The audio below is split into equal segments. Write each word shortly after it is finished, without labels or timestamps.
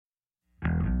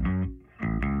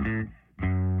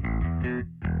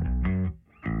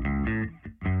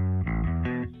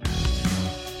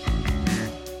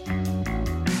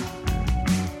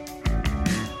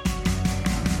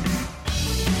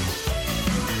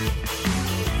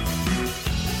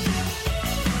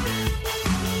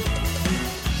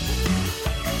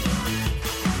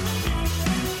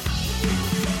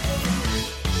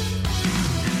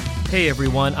Hey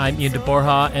everyone, I'm Ian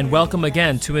DeBorja, and welcome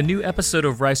again to a new episode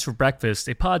of Rice for Breakfast,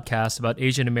 a podcast about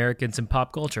Asian Americans and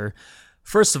pop culture.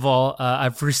 First of all,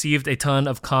 I've received a ton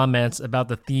of comments about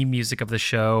the theme music of the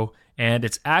show, and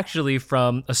it's actually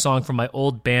from a song from my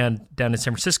old band down in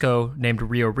San Francisco named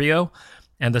Rio Rio,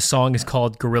 and the song is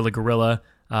called Gorilla Gorilla.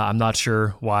 I'm not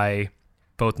sure why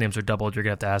both names are doubled. You're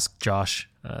going to have to ask Josh,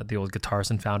 the old guitarist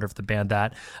and founder of the band,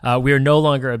 that. We are no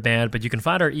longer a band, but you can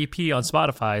find our EP on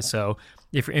Spotify, so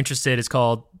if you're interested, it's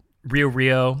called Rio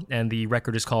Rio, and the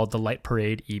record is called The Light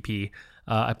Parade EP.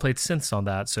 I played synths on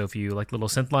that, so if you like little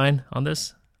synth line on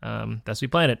this, that's me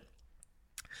playing it.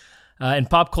 In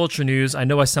pop culture news, I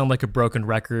know I sound like a broken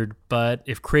record, but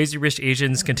if Crazy Rich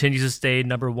Asians continues to stay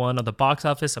number one on the box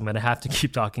office, I'm going to have to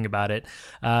keep talking about it.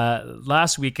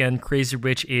 Last weekend, Crazy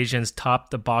Rich Asians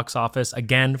topped the box office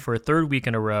again for a third week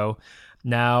in a row,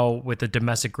 now with a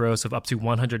domestic gross of up to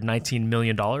 $119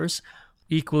 million.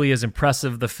 Equally as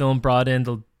impressive, the film brought in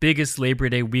the biggest Labor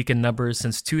Day weekend numbers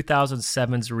since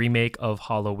 2007's remake of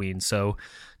Halloween. So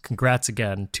congrats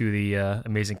again to the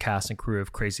amazing cast and crew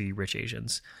of Crazy Rich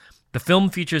Asians. The film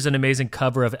features an amazing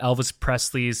cover of Elvis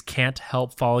Presley's Can't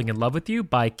Help Falling in Love with You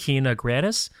by Kina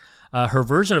Grannis. Her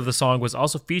version of the song was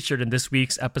also featured in this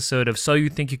week's episode of So You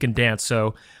Think You Can Dance.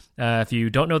 So if you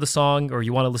don't know the song or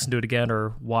you want to listen to it again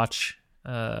or watch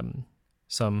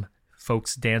some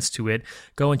folks dance to it,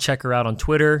 go and check her out on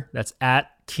Twitter. That's at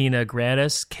Kina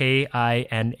Grannis,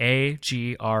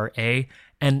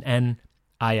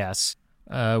 KinaGrannis.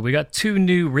 We got two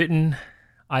new written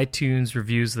iTunes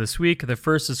reviews this week. The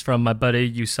first is from my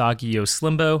buddy Usagi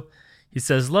Slimbo. He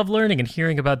says, love learning and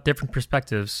hearing about different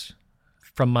perspectives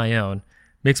from my own.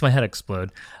 Makes my head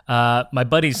explode. My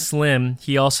buddy Slim,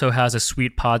 he also has a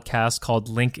sweet podcast called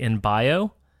Link in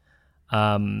Bio.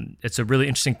 It's a really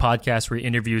interesting podcast where he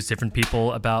interviews different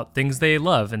people about things they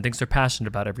love and things they're passionate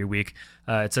about every week.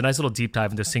 It's a nice little deep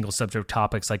dive into single subject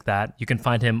topics like that. You can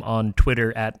find him on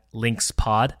Twitter at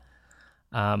LinksPod.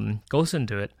 Go listen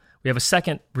to it. We have a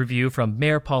second review from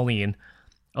Mayor Pauline.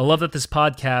 I love that this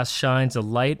podcast shines a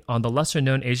light on the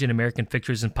lesser-known Asian American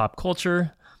figures in pop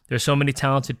culture. There's so many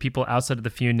talented people outside of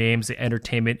the few names the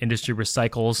entertainment industry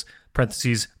recycles,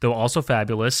 parentheses, though also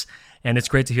fabulous, and it's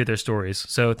great to hear their stories.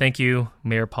 So thank you,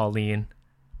 Mayor Pauline,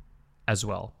 as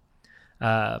well.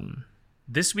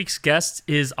 This week's guest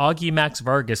is Augie Max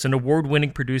Vargas, an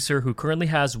award-winning producer who currently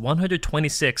has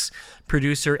 126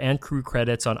 producer and crew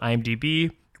credits on IMDb,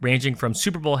 ranging from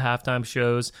Super Bowl halftime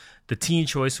shows, the Teen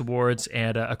Choice Awards,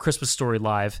 and A Christmas Story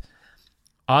Live.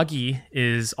 Augie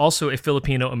is also a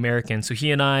Filipino American, so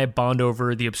he and I bond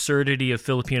over the absurdity of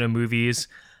Filipino movies,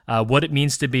 what it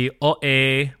means to be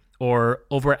OA, or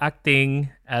overacting,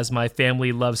 as my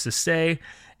family loves to say,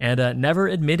 and never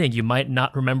admitting you might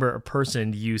not remember a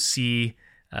person you see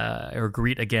or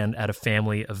greet again at a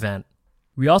family event.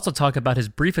 We also talk about his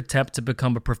brief attempt to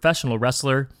become a professional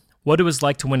wrestler, what it was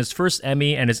like to win his first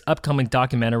Emmy, and his upcoming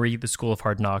documentary, The School of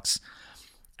Hard Knocks.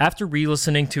 After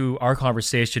re-listening to our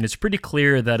conversation, it's pretty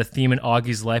clear that a theme in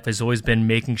Augie's life has always been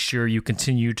making sure you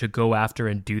continue to go after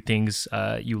and do things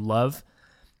you love.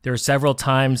 There are several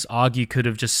times Augie could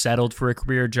have just settled for a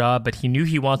career job, but he knew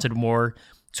he wanted more,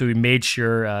 so he made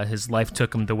sure his life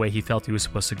took him the way he felt he was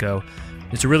supposed to go.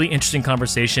 It's a really interesting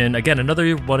conversation. Again,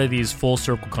 another one of these full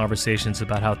circle conversations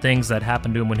about how things that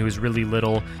happened to him when he was really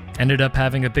little ended up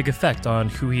having a big effect on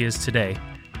who he is today.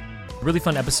 Really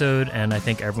fun episode, and I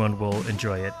think everyone will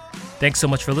enjoy it. Thanks so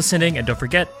much for listening, and don't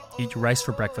forget, eat your rice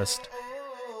for breakfast.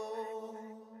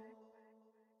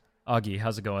 Augie,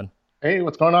 how's it going? Hey,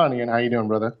 what's going on, Ian? How you doing,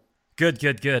 brother? Good.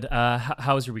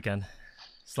 How was your weekend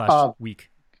 / week?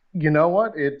 You know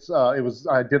what?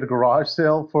 I did a garage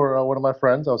sale for one of my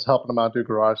friends. I was helping him out do a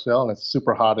garage sale, and it's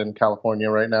super hot in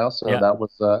California right now, so yeah. That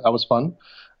was fun.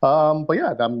 But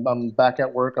yeah, I'm back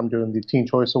at work. I'm doing the Teen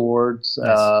Choice Awards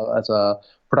as a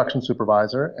production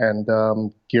supervisor,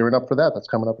 and gearing up for that. That's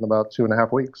coming up in about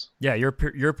 2.5 weeks. Yeah, you're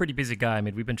a pretty busy guy. I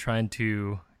mean, we've been trying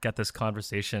to get this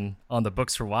conversation on the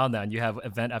books for a while now, and you have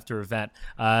event after event.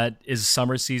 Is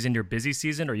summer season your busy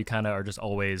season, or you kind of are just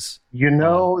always?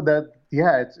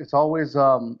 It's always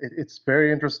it's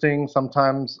very interesting.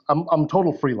 Sometimes I'm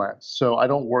total freelance, so I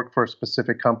don't work for a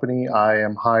specific company. I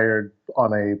am hired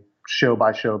on a show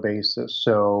by show basis.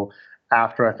 So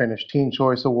after I finish Teen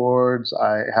Choice Awards,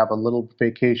 I have a little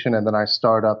vacation, and then I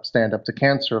start up Stand Up to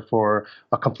Cancer for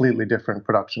a completely different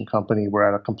production company. We're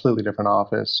at a completely different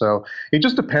office. So it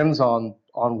just depends on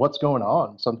what's going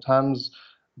on. Sometimes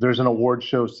there's an award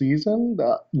show season,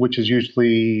 which is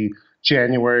usually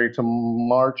January to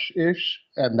March-ish,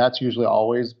 and that's usually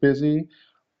always busy.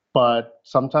 But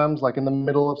sometimes, like in the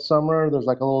middle of summer, there's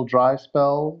like a little dry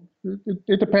spell,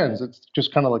 It depends. It's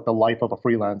just kind of like the life of a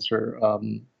freelancer.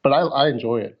 But I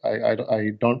enjoy it.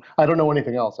 I don't know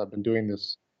anything else. I've been doing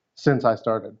this since I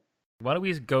started. Why don't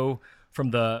we go from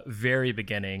the very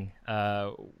beginning?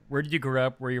 Where did you grow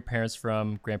up? Where are your parents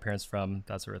from? Grandparents from?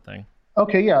 That sort of thing.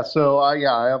 Okay, yeah. So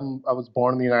yeah, I was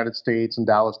born in the United States in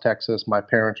Dallas, Texas. My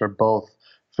parents are both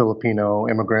Filipino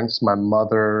immigrants. My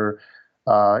mother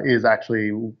is actually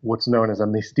what's known as a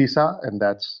mestiza, and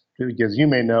that's because you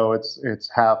may know it's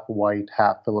half white,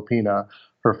 half Filipina.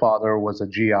 Her father was a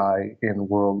GI in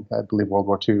I believe World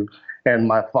War II, and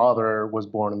my father was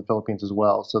born in the Philippines as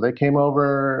well. So they came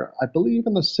over, I believe,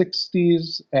 in the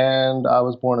 '60s, and I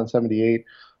was born in '78.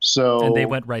 And they So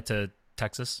went right to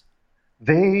Texas.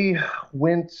 they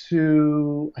went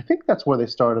to, I think that's where they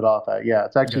started off at. Yeah,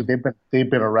 it's actually Okay. they've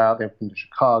been around. They've been to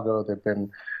Chicago.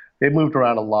 They've moved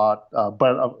around a lot.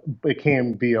 But it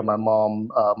came via my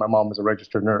mom. My mom was a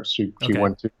registered nurse. She Okay.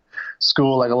 went to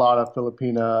school like a lot of Hmm.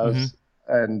 Filipinas,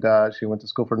 and she went to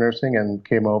school for nursing and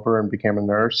came over and became a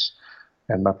nurse.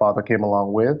 And my father came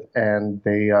along with, and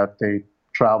they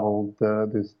traveled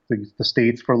the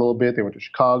states for a little bit. They went to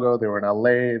Chicago, they were in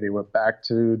LA, they went back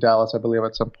to Dallas, I believe,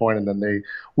 at some point, and then they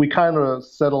we kind of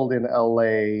settled in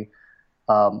LA.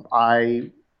 Um, I,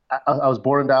 I was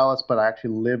born in Dallas, but I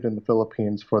actually lived in the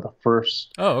Philippines for the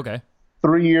first Oh, okay.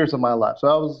 3 years of my life. So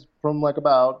I was from like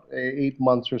about 8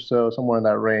 months or so, somewhere in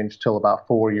that range, till about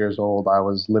 4 years old. I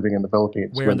was living in the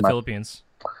Philippines Where in with the my Philippines?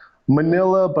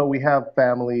 Manila, but we have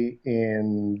family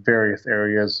in various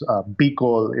areas.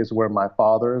 Bicol is where my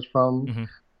father is from, Hmm.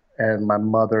 and my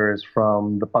mother is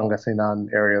from the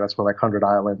Pangasinan area. That's where like Hundred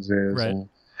Islands is, Right. and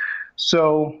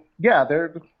so yeah, they're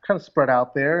kind of spread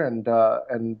out there.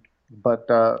 But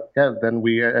yeah, then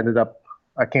we ended up.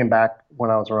 I came back when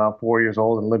I was around 4 years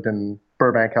old and lived in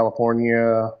Burbank,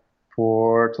 California,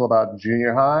 for till about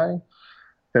junior high.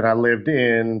 Then I lived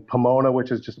in Pomona, which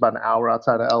is just about an hour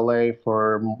outside of LA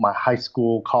for my high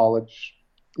school, college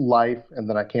life. And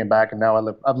then I came back and now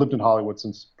I've lived in Hollywood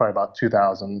since probably about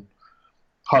 2000, Yeah.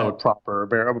 Hollywood proper,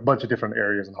 a bunch of different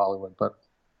areas in Hollywood, but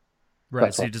Right.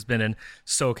 that's So all. you've just been in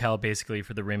SoCal basically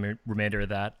for the remainder of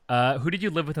that. Who did you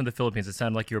live with in the Philippines? It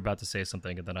sounded like you were about to say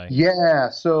something, and then I. Yeah.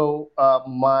 So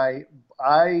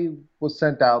I was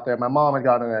sent out there. My mom had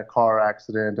gotten in a car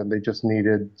accident and they just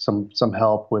needed some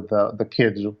help with the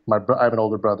kids. I have an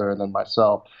older brother and then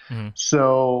myself. Mhm.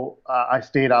 So I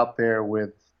stayed out there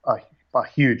with a, a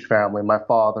huge family. My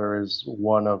father is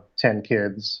one of 10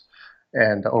 kids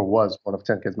and or was one of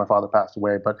 10 kids. My father passed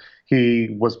away, but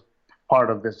he was part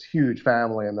of this huge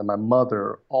family, and then my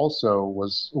mother also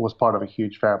was part of a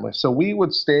huge family. So we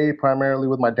would stay primarily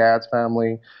with my dad's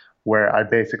family, where I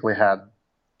basically had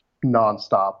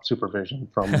nonstop supervision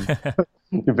from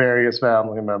various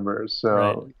family members.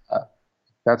 Right. So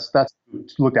that's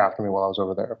looked after me while I was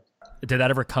over there. Did that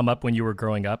ever come up when you were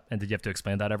growing up, and did you have to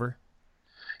explain that ever?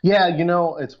 Yeah,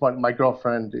 it's fun. My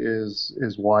girlfriend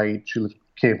is white.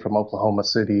 Came from Oklahoma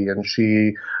City, and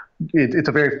it's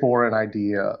a very foreign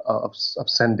idea of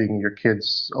sending your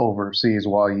kids overseas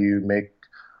while you make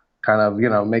kind of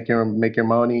make your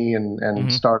money and Hmm.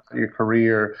 start your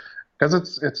career because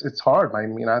it's hard. I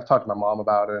mean, I've talked to my mom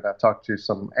about it. I've talked to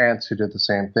some aunts who did the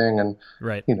same thing, and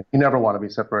Right. you never want to be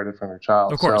separated from your Of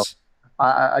child. So course.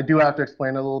 I do have to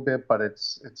explain a little bit, but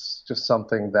it's just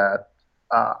something that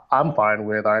I'm fine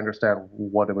with. I understand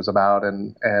what it was about,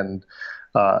 and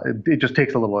it just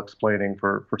takes a little explaining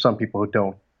for some people who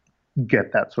don't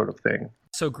get that sort of thing.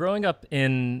 So growing up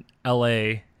in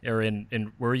LA or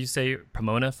in where you say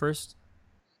Pomona first?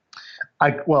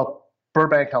 Well,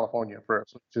 Burbank, California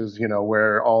first, which is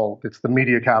where all it's the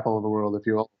media capital of the world, if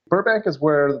you will. Burbank is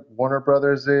where Warner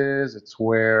Brothers is. It's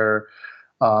where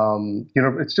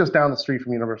it's just down the street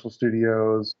from Universal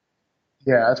Studios.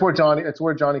 Yeah, it's where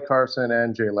Johnny Carson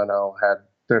and Jay Leno had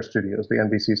their studios. The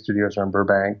NBC studios are in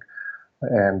Burbank,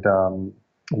 and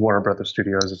Warner Brothers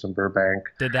Studios is in Burbank.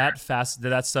 Did that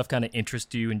stuff kind of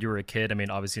interest you when you were a kid? I mean,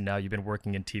 obviously now you've been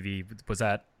working in TV. Was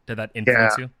that did that Yeah,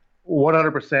 influence you?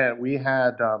 100%. We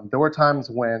had there were times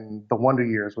when the Wonder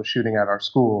Years was shooting at our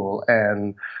school,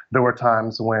 and there were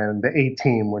times when the A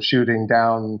Team was shooting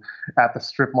down at the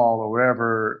strip mall or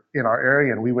wherever in our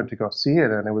area, and we went to go see it,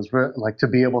 and it was like to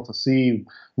be able to see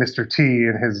Mr. T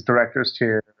in his director's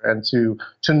chair, and to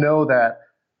know that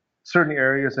certain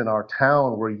areas in our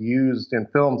town were used in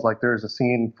films. Like there's a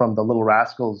scene from the Little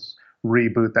Rascals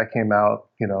reboot that came out,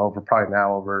 over probably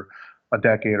now over a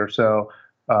decade or so,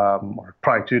 or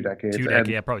probably 2 decades. Two decade, And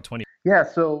yeah, probably 20. yeah,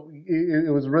 so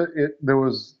there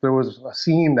was a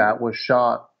scene that was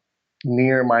shot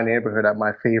near my neighborhood at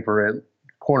my favorite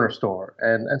corner store,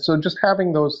 and so just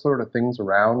having those sort of things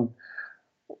around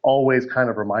always kind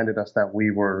of reminded us that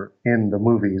we were in the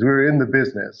movies, we were in the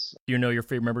business. Do you know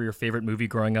remember your favorite movie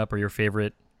growing up or your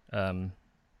favorite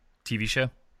TV show?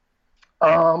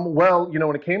 Well,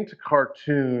 when it came to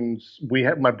cartoons, we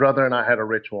had my brother and I had a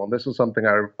ritual, and this was something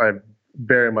I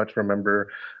very much remember.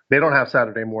 They don't have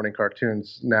Saturday morning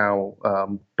cartoons now,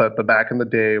 but back in the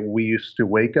day, we used to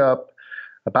wake up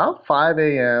about 5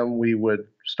 a.m. We would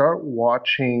start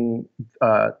watching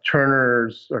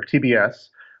Turner's or TBS,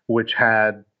 which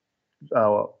had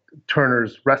uh,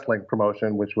 Turner's wrestling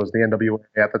promotion, which was the NWA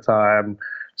at the time.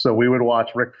 So we would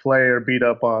watch Ric Flair beat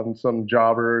up on some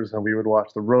jobbers, and we would watch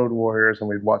the Road Warriors, and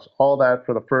we'd watch all that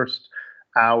for the first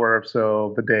hour or so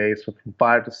of the day, so from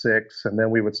 5 to 6, and then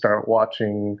we would start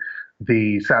watching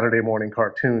the Saturday morning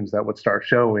cartoons that would start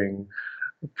showing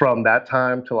from that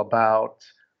time till about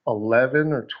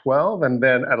 11 or 12, and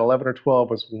then at 11 or 12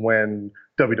 was when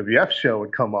WWF show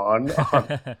would come on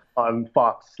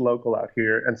Fox local out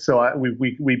here, and so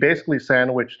we basically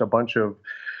sandwiched a bunch of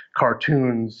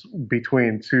cartoons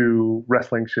between two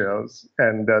wrestling shows,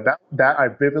 and that I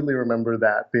vividly remember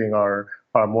that being our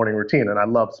morning routine. And I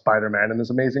loved Spider-Man and His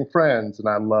Amazing Friends, and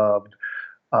I loved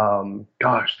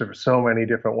gosh, there were so many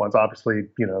different ones. Obviously,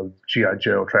 G.I.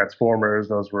 Joe, Transformers,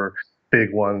 those were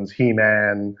big ones.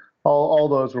 He-Man, all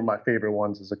those were my favorite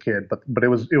ones as a kid. But it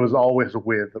was always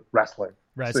with wrestling.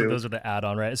 Right, so those are the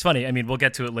add-on, right? It's funny. I mean, we'll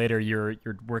get to it later. You're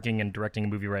working and directing a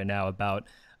movie right now about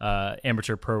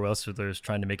amateur pro wrestlers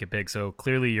trying to make it big. So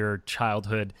clearly, your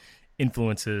childhood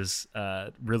influences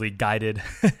really guided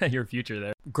your future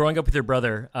there. Growing up with your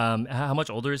brother, how much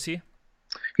older is he?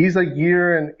 He's a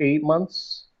year and 8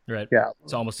 months. Right. Yeah.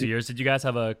 It's almost 2 years. Did you guys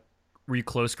were you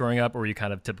close growing up, or were you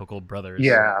kind of typical brothers?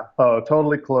 Yeah. Oh,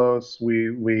 totally close.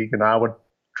 I would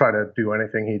try to do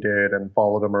anything he did and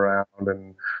followed him around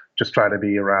and just try to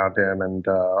be around him. And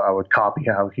I would copy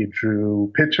how he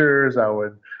drew pictures. I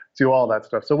would do all that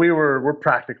stuff. So we're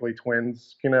practically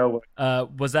twins,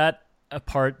 Was that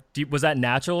was that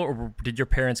natural, or did your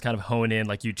parents kind of hone in,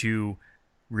 like you two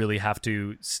really have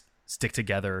to stick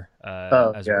together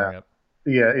as you're growing up?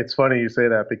 Yeah, it's funny you say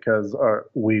that because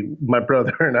my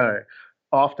brother and I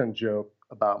often joke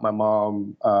about my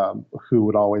mom, who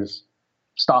would always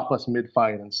stop us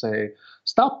mid-fight and say,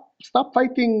 "Stop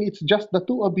fighting! It's just the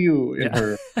two of you," in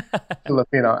her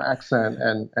Filipino accent,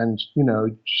 and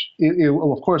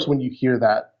of course when you hear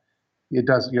that,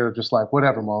 you're just like,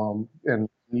 whatever, mom, and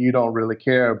you don't really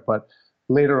care. But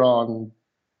later on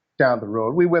down the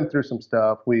road, we went through some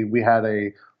stuff. We had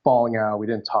a falling out. We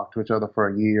didn't talk to each other for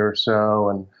a year or so,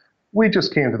 and we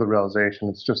just came to the realization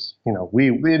it's just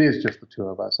it is just the two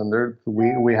of us, and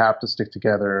we have to stick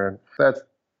together, and that's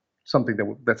something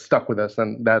that stuck with us,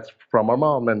 and that's from our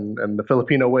mom and the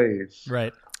Filipino ways.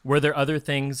 Right. Were there other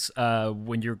things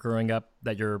when you were growing up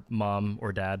that your mom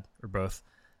or dad or both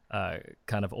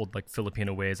kind of old like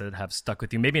Filipino ways that have stuck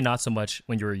with you? Maybe not so much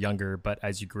when you were younger, but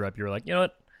as you grew up, you were like, you know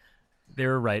what, they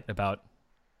were right about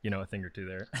a thing or two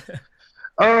there.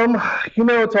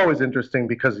 It's always interesting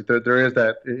because there is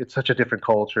that, it's such a different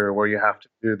culture where you have to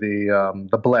do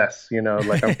the bless,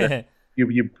 like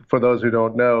you for those who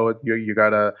don't know, you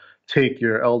gotta take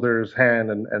your elder's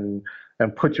hand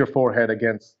and put your forehead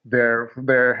against their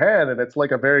hand, and it's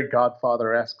like a very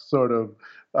Godfather-esque sort of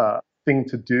thing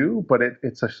to do, but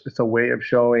it's a way of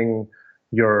showing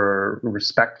your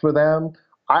respect for them.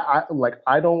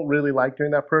 I don't really like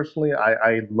doing that personally.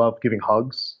 I love giving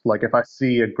hugs. Like if I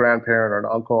see a grandparent or an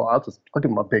uncle, I'll give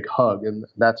them a big hug, and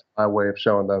that's my way of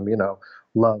showing them,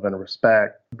 love and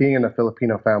respect. Being in a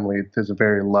Filipino family is a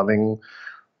very loving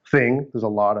thing. There's a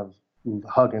lot of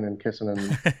hugging and kissing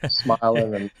and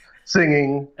smiling and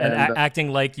singing and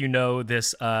acting like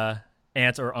this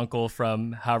aunt or uncle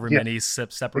from however many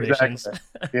separations.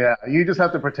 Exactly. Yeah, you just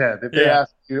have to pretend. If they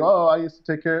ask you, "Oh, I used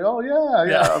to take care," "Oh,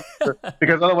 yeah,"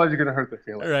 because otherwise you're gonna hurt their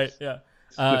feelings. Right. Yeah.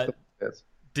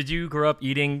 Did you grow up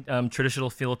eating traditional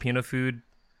Filipino food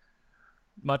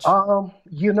much?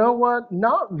 You know what?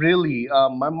 Not really.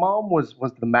 My mom was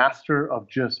the master of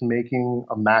just making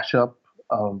a mashup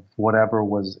of whatever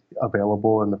was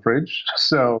available in the fridge.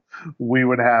 So we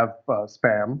would have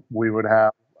spam. We would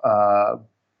have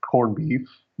corned beef.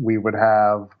 We would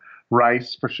have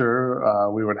rice for sure.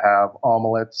 We would have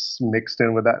omelets mixed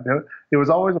in with that. It was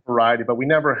always a variety, but we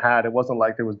never had. It wasn't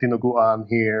like there was dinuguan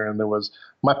here, and there was.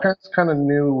 My parents kind of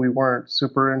knew we weren't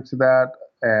super into that,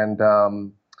 and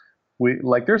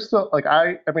there's still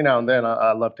every now and then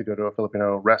I love to go to a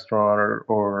Filipino restaurant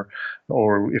or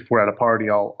if we're at a party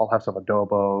I'll have some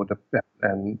adobo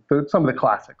and some of the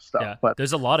classic stuff. Yeah, but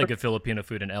there's a lot of good Filipino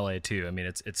food in LA too. I mean,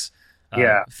 it's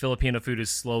Filipino food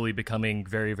is slowly becoming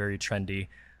very, very trendy.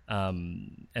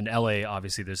 And LA,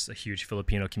 obviously, there's a huge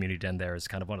Filipino community down there. It's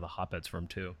kind of one of the hotbeds for him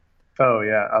too. Oh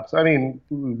yeah, I mean,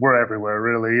 we're everywhere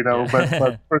really, but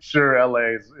Yeah. for sure,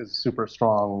 LA is super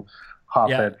strong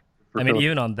Yeah. hotbed for I mean, Philippines.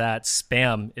 even on that,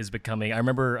 spam is becoming. I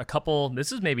remember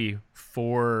this is maybe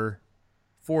 4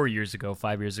 years ago,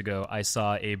 5 years ago, I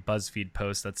saw a BuzzFeed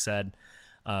post that said,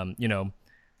 um, you know,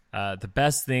 the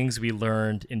best things we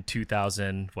learned in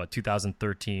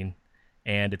 2013,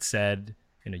 and it said,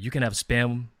 you can have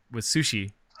spam with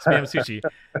sushi, spam with sushi,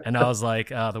 and I was like,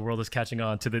 the world is catching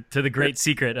on to the great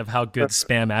secret of how good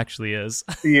spam actually is.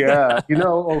 Yeah,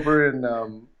 over in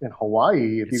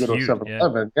Hawaii, if you It's go to a huge, yeah.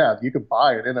 7-Eleven, yeah, you could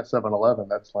buy it in a 7-Eleven.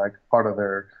 That's like part of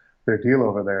their deal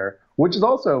over there, which is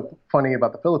also funny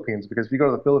about the Philippines because if you go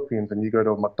to the Philippines and you go to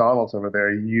a McDonald's over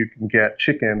there, you can get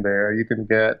chicken there, you can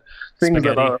get things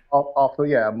that Spaghetti. are off the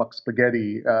yeah, muck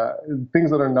spaghetti, things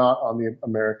that are not on the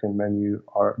American menu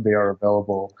are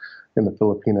available in the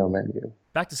Filipino menu.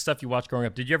 Back to stuff you watched growing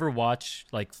up. Did you ever watch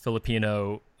like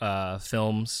Filipino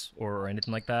films or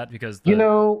anything like that? Because You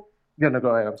know, yeah, no, go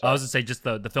ahead. I'm I sorry. was gonna say just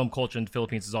the film culture in the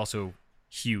Philippines is also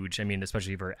huge. I mean,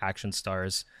 especially for action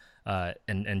stars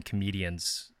and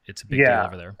comedians, it's a big deal Yeah,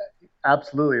 over there.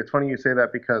 absolutely. It's funny you say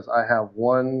that because I have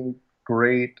one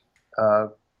great uh,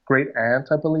 great aunt,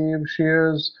 I believe she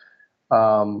is.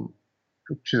 Um,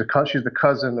 she's the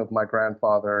cousin of my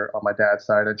grandfather on my dad's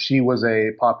side, and she was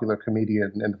a popular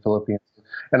comedian in the Philippines.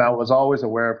 And I was always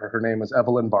aware of her. Her name was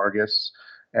Evelyn Vargas,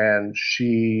 and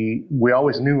we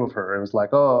always knew of her. It was like,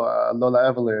 oh, Lola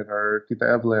Evelyn or Tita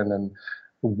Evelyn, and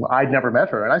I'd never met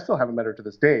her, and I still haven't met her to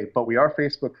this day. But we are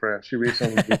Facebook friends. She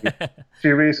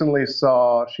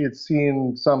had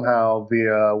seen somehow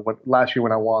via what last year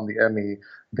when I won the Emmy,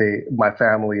 my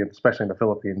family, and especially in the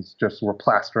Philippines, just were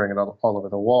plastering it all over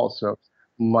the wall. So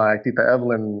my Tita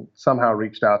Evelyn somehow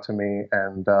reached out to me,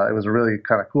 and it was really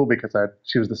kind of cool because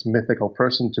she was this mythical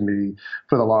person to me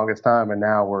for the longest time, and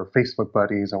now we're Facebook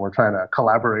buddies and we're trying to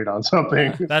collaborate on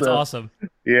something. That's So awesome.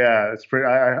 yeah, it's pretty.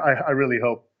 I really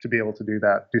hope to be able to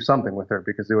do something with her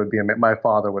because it would be. My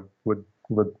father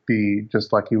would be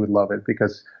just like he would love it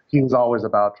because he was always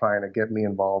about trying to get me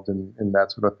involved in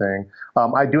that sort of thing.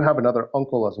 I do have another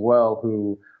uncle as well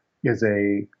who is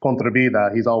a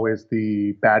contrabida. He's always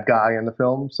the bad guy in the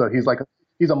film, so he's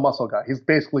a muscle guy. He's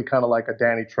basically kind of like a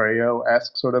Danny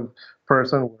Trejo-esque sort of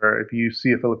person. Where if you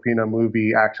see a Filipino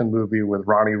action movie with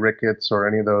Ronnie Ricketts or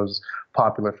any of those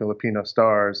popular Filipino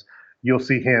stars, you'll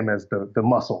see him as the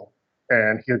muscle,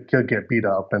 and he'll get beat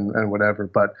up and whatever.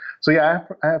 But so yeah,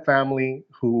 I have family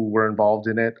who were involved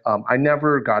in it. I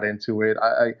never got into it.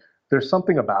 There's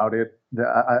something about it that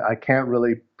I can't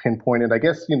really pinpoint it. I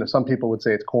guess some people would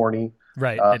say it's corny.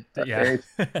 Right. Uh, Yeah.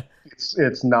 it's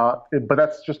it's not, but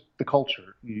that's just the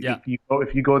culture. Yeah.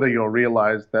 If you go there, you'll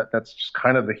realize that that's just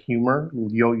kind of the humor.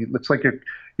 It's like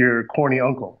your corny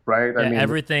uncle, right? I Yeah. mean,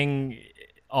 Everything,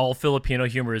 all Filipino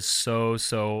humor is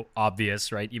so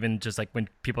obvious, right? Even just like when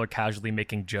people are casually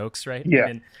making jokes, right?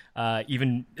 yeah.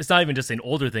 Even it's not even just an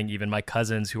older thing. Even my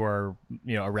cousins who are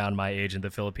around my age in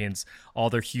the Philippines, all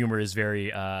their humor is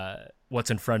very what's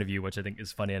in front of you, which I think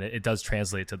is funny, and it does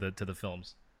translate to the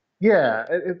films. Yeah,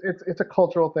 it's a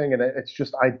cultural thing, and it's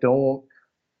just I don't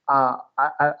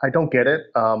get it.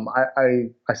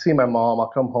 I see my mom.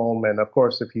 I'll come home, and of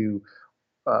course, if you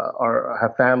are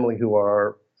have family who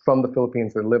are from the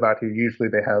Philippines that live out here, usually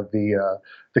they have the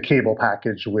cable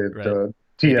package with Right. the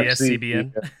ABS, TFC.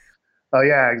 CBN. Oh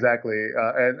yeah, exactly.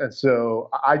 And so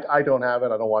I don't have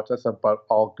it. I don't watch that stuff, but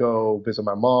I'll go visit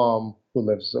my mom who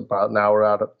lives about an hour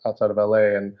outside of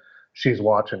LA, and she's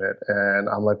watching it, and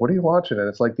I'm like, "What are you watching?" And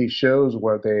it's like these shows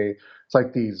where it's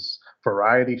like these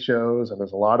variety shows, and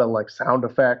there's a lot of like sound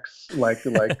effects, like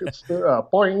it's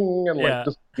boing and like Yeah.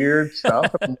 just weird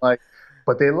stuff. And I'm like,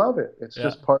 but they love it. It's Yeah.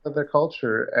 just part of their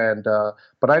culture, and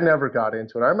but I never got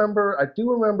into it. I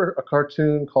do remember a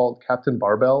cartoon called Captain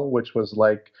Barbell, which was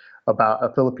like about a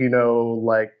Filipino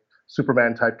like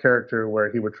Superman type character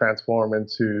where he was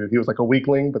like a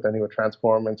weakling, but then he would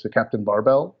transform into Captain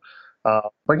Barbell.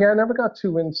 But yeah, I never got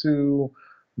too into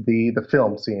the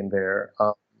film scene there.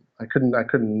 I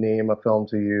couldn't name a film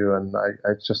to you, and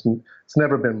it's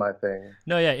never been my thing.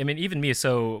 No, yeah. I mean, even me.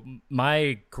 So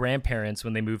my grandparents,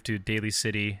 when they moved to Daly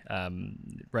City,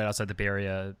 right outside the Bay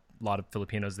Area, a lot of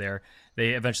Filipinos there. They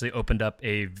eventually opened up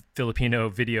a Filipino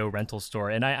video rental store,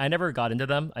 and I never got into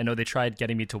them. I know they tried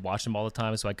getting me to watch them all the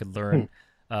time so I could Hmm. learn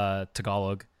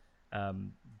Tagalog.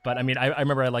 But I mean, I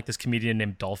remember I liked this comedian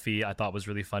named Dolphy. I thought was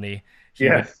really funny. He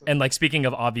would, Yes. and like speaking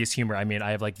of obvious humor, I mean,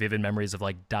 I have like vivid memories of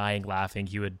like dying laughing.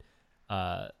 He would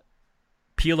uh,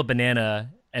 peel a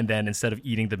banana and then instead of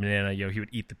eating the banana, he would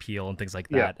eat the peel and things like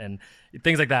Yeah. that, and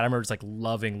things like that. I remember just like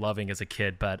loving as a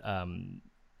kid, but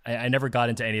I never got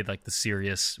into any of like the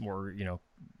serious, more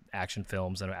action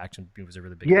films. I know action movies are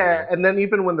really big over Yeah, there. and then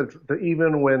even when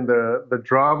the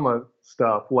drama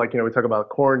stuff, like we talk about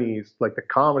cornies, like the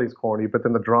comedy's corny, but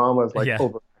then the drama is like Yeah,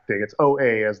 overacting. It's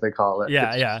OA as they call it. yeah,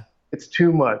 It's yeah, it's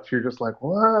too much. You're just like,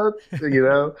 what? You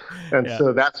know? And yeah.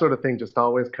 so that sort of thing just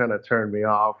always kind of turned me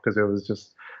off because it was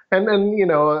just, and then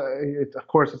of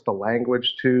course it's the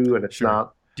language too, and it's Sure.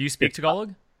 not. Do you speak It's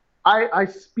Tagalog? I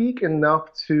speak enough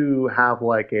to have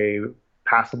like a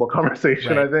passable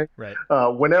conversation, Right, I think. right,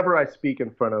 Whenever I speak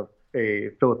in front of a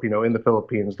Filipino in the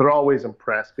Philippines, they're always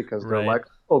impressed because they're right. like,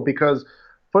 oh, because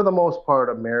for the most part,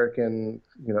 American,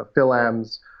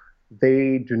 Philams,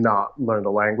 they do not learn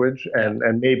the language, Yeah,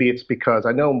 and maybe it's because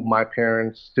I know my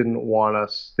parents didn't want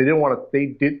us. They didn't want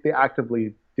to. They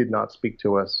actively did not speak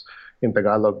to us in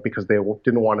Tagalog because they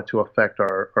didn't want it to affect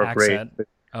our grade. accent.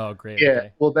 Oh, great. Yeah,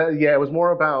 Okay. well, it was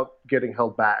more about getting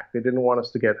held back. They didn't want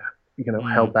us to get,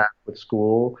 held Mm, back with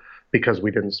school because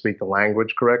we didn't speak the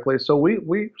language correctly. So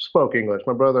we spoke English.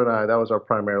 My brother and I, that was our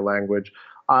primary language.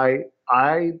 I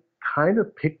kind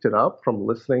of picked it up from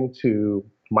listening to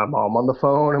my mom on the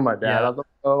phone and my dad yeah. on the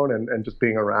phone and just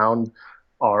being around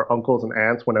our uncles and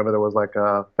aunts whenever there was like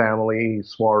a family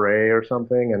soiree or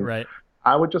something. And Right.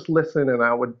 I would just listen and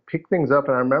I would pick things up.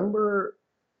 And I remember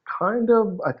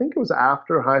I think it was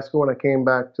after high school when I came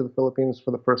back to the Philippines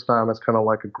for the first time as kind of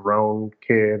like a grown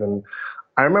kid. And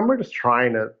I remember just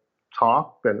trying to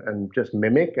talk and just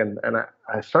mimic. And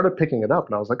I started picking it up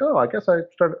and I was like, oh, I guess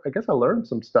I learned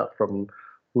some stuff from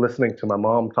listening to my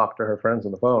mom talk to her friends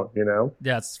on the phone, you know?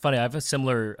 Yeah, it's funny. I have a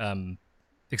similar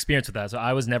experience with that. So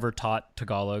I was never taught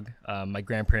Tagalog. My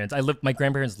grandparents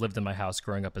lived in my house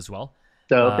growing up as well.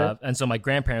 So, okay. And so my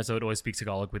grandparents would always speak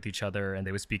Tagalog with each other, and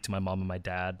they would speak to my mom and my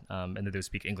dad, and then they would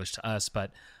speak English to us.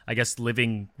 But I guess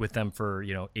living with them for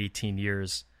 18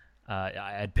 years, I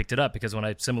had picked it up because when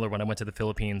I went to the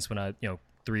Philippines when I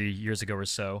 3 years ago or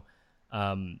so,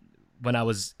 when I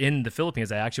was in the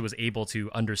Philippines, I actually was able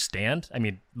to understand. I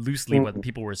mean, loosely what the Mm,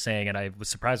 people were saying, and I was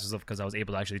surprised myself because I was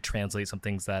able to actually translate some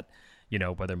things that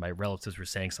whether my relatives were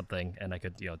saying something, and I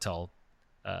could tell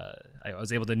I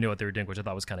was able to know what they were doing, which I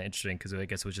thought was kind of interesting because I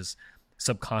guess it was just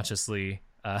subconsciously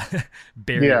yeah.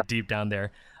 buried deep down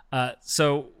there.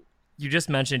 So you just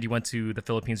mentioned you went to the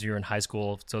Philippines when you were in high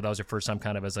school, so that was your first time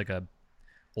kind of as like a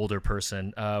older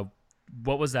person.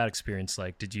 What was that experience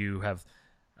like? Did you have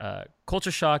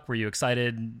culture shock? Were you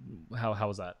excited? How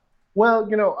was that? Well,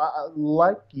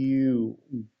 like you,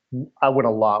 I went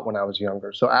a lot when I was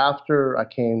younger. So after I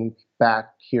came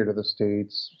back here to the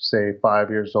States, say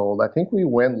 5 years old, I think we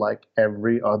went like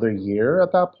every other year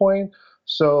at that point.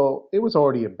 So it was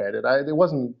already embedded. There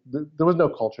was no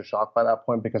culture shock by that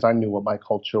point because I knew what my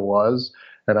culture was.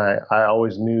 And I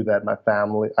always knew that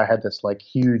I had this like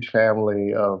huge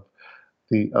family of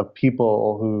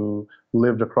people who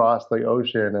lived across the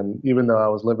ocean. And even though I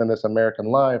was living this American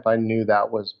life, I knew that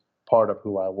was part of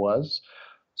who I was.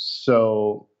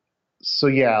 So, so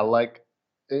yeah, like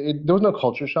there was no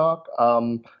culture shock.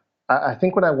 I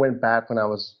think when I went back when I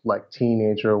was like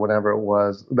teenager or whenever it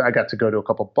was, I got to go to a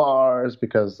couple bars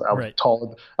because I was Right,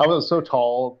 tall. I was so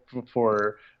tall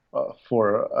for a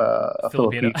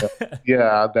Filipino. Filipino,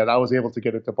 yeah, that I was able to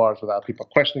get into bars without people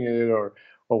questioning it or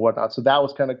whatnot. So that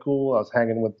was kind of cool. I was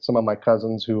hanging with some of my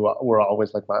cousins who were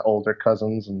always like my older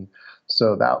cousins, and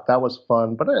so that was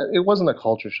fun. But it wasn't a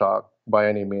culture shock by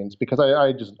any means because I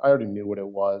already knew what it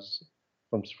was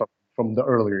from the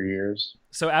earlier years.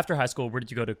 So after high school, where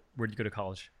did you go to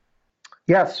college?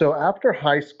 Yeah, so after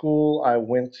high school, I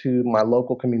went to my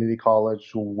local community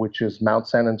college, which is Mount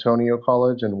San Antonio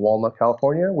College in Walnut,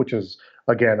 California, which is,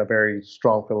 again, a very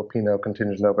strong Filipino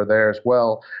contingent over there as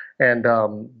well. And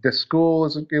the school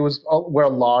it was where a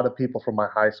lot of people from my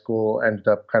high school ended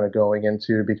up kind of going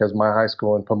into because my high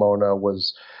school in Pomona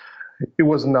it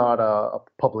was not a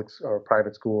public or a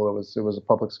private school. It was a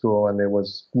public school, and it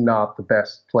was not the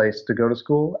best place to go to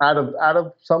school. Out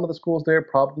of some of the schools there,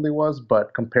 probably was,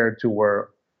 but compared to where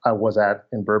I was at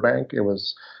in Burbank, it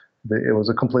was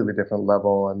a completely different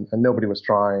level, and nobody was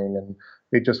trying, and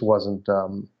it just wasn't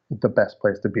the best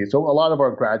place to be. So a lot of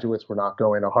our graduates were not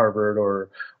going to Harvard or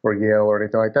Yale or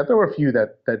anything like that. There were a few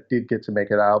that did get to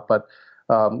make it out, but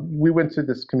we went to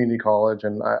this community college,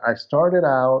 and I started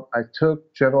out. I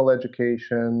took general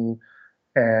education,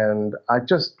 and I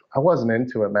wasn't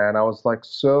into it, man. I was like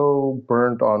so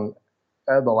burnt on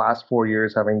the last 4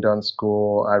 years having done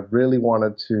school. I really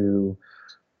wanted to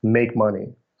make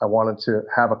money. I wanted to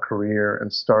have a career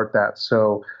and start that.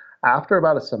 So After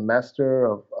about a semester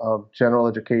of general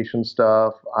education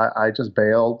stuff, I just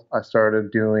bailed. I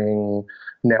started doing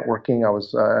networking. I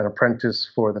was an apprentice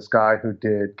for this guy who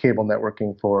did cable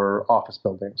networking for office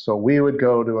buildings. So we would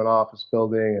go to an office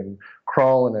building and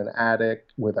crawl in an attic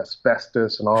with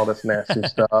asbestos and all this nasty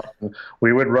stuff. And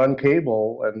we would run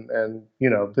cable, and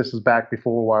this is back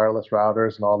before wireless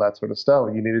routers and all that sort of stuff.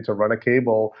 You needed to run a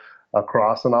cable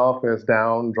across an office,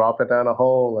 down, drop it down a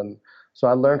hole, and so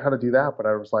I learned how to do that, but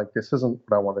I was like, this isn't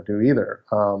what I want to do either.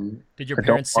 Did your I don't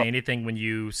parents say want. anything when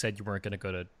you said you weren't going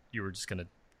to you were just going to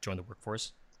join the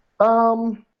workforce?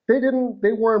 They didn't.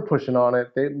 They weren't pushing on it.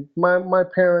 My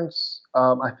parents.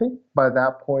 I think by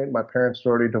that point, my parents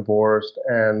were already divorced,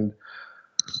 and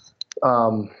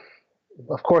um,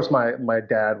 of course, my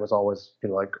dad was always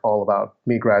like all about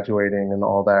me graduating and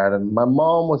all that, and my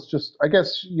mom was just. I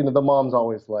guess the mom's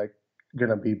always like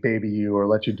gonna be baby you or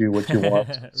let you do what you want,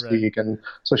 so to Right. speak, and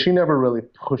so she never really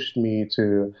pushed me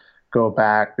to go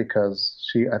back because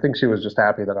I think she was just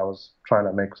happy that I was trying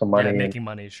to make some Yeah, money. And making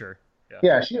money, sure.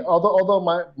 Yeah. yeah, although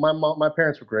my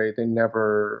parents were great, they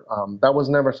never that was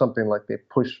never something like they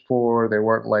pushed for. They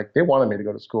weren't like they wanted me to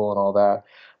go to school and all that.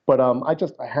 But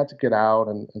I had to get out,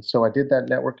 and so I did that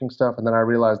networking stuff, and then I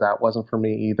realized that wasn't for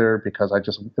me either because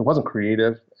it wasn't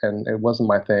creative and it wasn't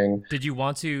my thing. Did you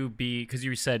want to be, because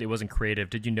you said it wasn't creative,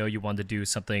 did you know you wanted to do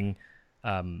something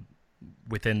um,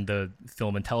 within the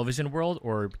film and television world,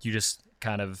 or you just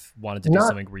kind of wanted to do Not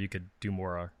something where you could do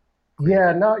more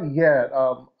Yeah, creatively? not yet.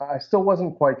 I still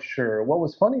wasn't quite sure. What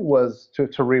was funny was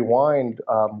to rewind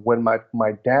when my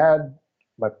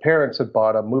parents had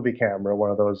bought a movie camera,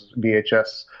 one of those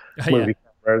VHS Yeah. movie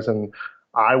cameras, and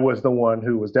I was the one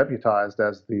who was deputized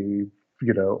as the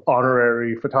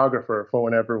honorary photographer for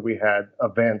whenever we had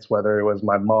events, whether it was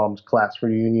my mom's class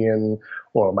reunion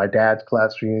or my dad's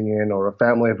class reunion or a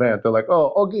family event. They're like,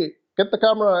 "Oh, Augie, get the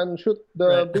camera and shoot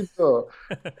Right. the video."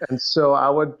 And so I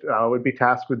would be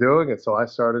tasked with doing it. So I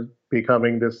started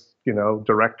becoming this,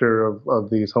 director of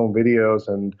these home videos,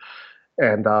 and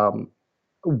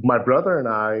my brother and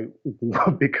I,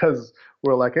 because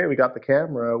we're like, hey, we got the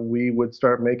camera, we would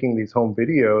start making these home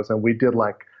videos, and we did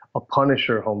like a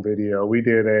Punisher home video. We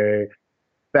did a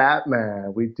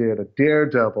Batman. We did a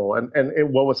Daredevil,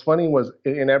 and what was funny was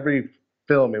in every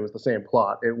film it was the same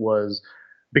plot. It was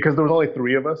because there was only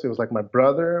three of us. It was like my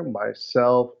brother,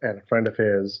 myself, and a friend of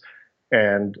his.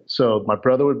 And so my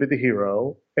brother would be the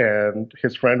hero, and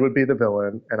his friend would be the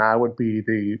villain, and I would be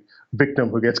the victim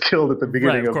who gets killed at the Right,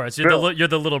 beginning of of course. the film. You're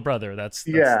the little brother. That's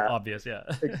Yeah, obvious, yeah.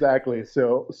 exactly.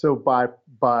 So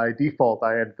by default,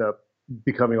 I ended up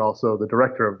becoming also the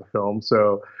director of the film.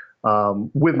 So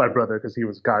with my brother, because he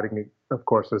was guiding me, of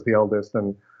course, as the eldest.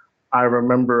 And I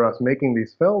remember us making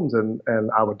these films, and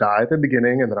I would die at the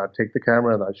beginning, and then I'd take the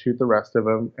camera and I'd shoot the rest of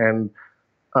them. And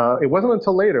it wasn't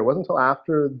until later, it wasn't until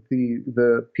after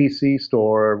the PC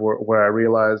store where I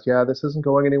realized, yeah, this isn't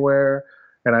going anywhere.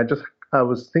 And I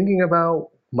was thinking about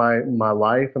my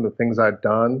life and the things I'd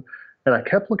done, and I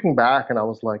kept looking back, and I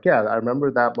was like, yeah, I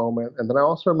remember that moment. And then I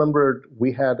also remembered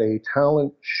we had a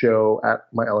talent show at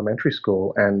my elementary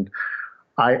school, and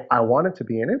I wanted to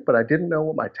be in it, but I didn't know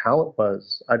what my talent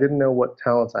was. I didn't know what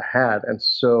talents I had, and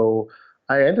so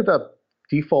I ended up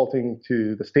defaulting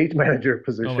to the stage manager Oh my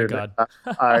position. god.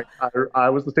 I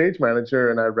was the stage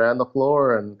manager, and I ran the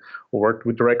floor and worked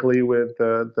directly with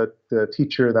the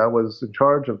teacher that was in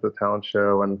charge of the talent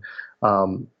show, and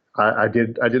I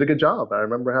did a good job. I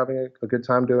remember having a good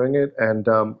time doing it, and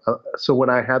so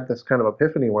when I had this kind of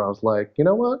epiphany where I was like, you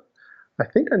know what? I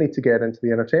think I need to get into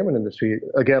the entertainment industry.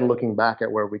 Again, looking back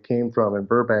at where we came from in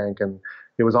Burbank, and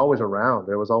it was always around.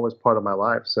 It was always part of my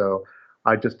life. So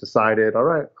I just decided, all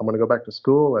right, I'm going to go back to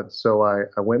school. And so I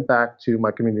went back to my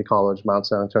community college, Mount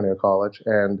San Antonio College,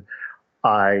 and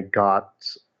I got,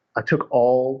 I took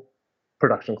all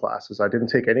production classes. I didn't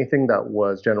take anything that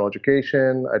was general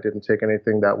education. I didn't take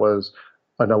anything that was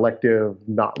an elective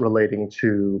not relating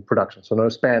to production. So no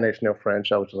Spanish, no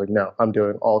French. I was just like, no, I'm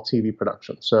doing all TV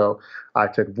production. So I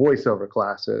took voiceover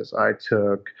classes. I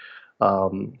took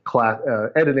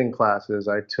editing classes.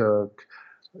 I took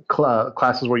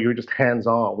classes where you were just hands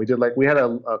on. We had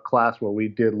a class where we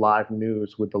did live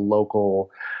news with the local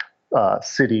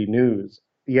city news.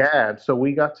 Yeah, and so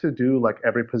we got to do like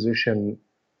every position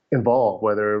involved,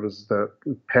 whether it was the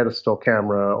pedestal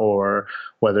camera or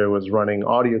whether it was running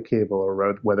audio cable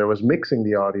or whether it was mixing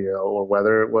the audio or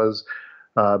whether it was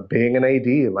being an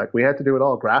AD. Like we had to do it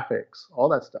all, graphics, all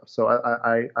that stuff. So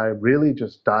I really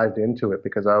just dived into it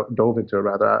because I dove into it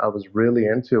rather. I was really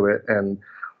into it, and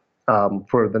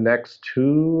for the next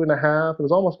 2.5, it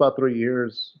was almost about 3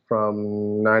 years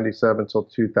from '97 till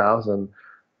 2000.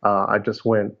 I just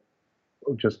went.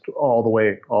 just all the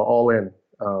way, all in.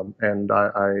 And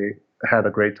I had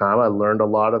a great time. I learned a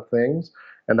lot of things,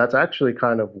 and that's actually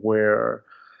kind of where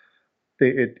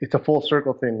it's a full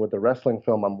circle thing with the wrestling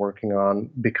film I'm working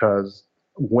on because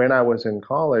when I was in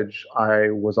college, I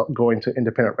was going to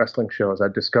independent wrestling shows. I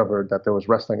discovered that there was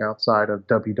wrestling outside of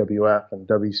WWF and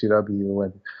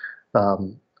WCW,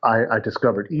 and I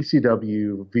discovered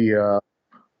ECW via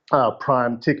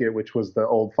Prime Ticket, which was the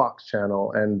old Fox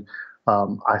channel, and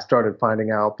I started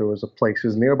finding out there was a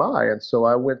places nearby, and so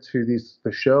I went to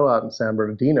the show out in San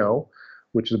Bernardino,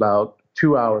 which is about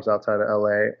 2 hours outside of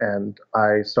LA, and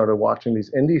I started watching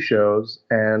these indie shows,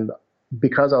 and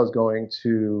because I was going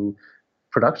to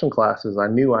production classes, I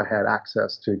knew I had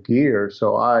access to gear,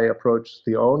 so I approached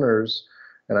the owners.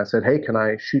 And I said, "Hey, can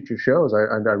I shoot your shows?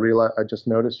 I realized I just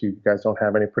noticed you guys don't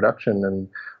have any production, and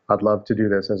I'd love to do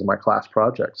this as my class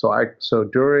project." So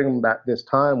during this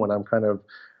time when I'm kind of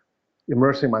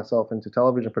immersing myself into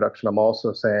television production, I'm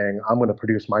also saying I'm going to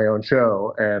produce my own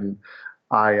show. And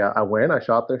I went, I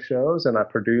shot their shows, and I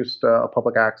produced a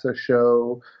public access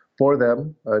show for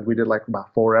them. We did like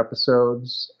about 4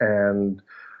 episodes, and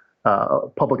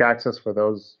public access, for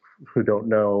those who don't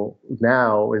know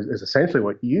now, is essentially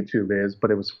what YouTube is,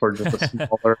 but it was for just a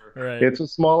smaller. Right. It's a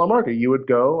smaller market. You would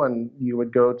go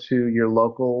to your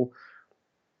local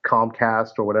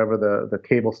Comcast or whatever the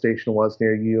cable station was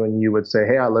near you, and you would say,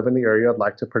 "Hey, I live in the area. I'd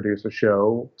like to produce a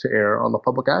show to air on the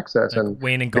public access." Like And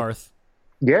Wayne and Garth.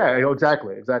 yeah,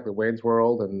 exactly, Wayne's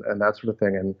World and that sort of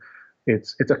thing. And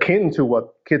it's akin to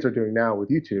what kids are doing now with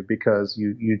YouTube because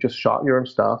you just shot your own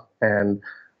stuff, and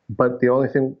but the only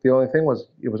thing was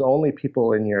it was only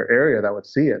people in your area that would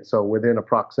see it. So within a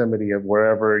proximity of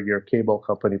wherever your cable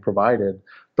company provided,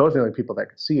 those are the only people that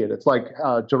could see it. It's like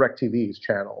DirecTV's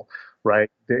channel,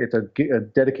 right? It's a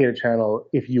dedicated channel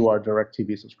if you are a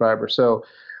DirecTV subscriber. So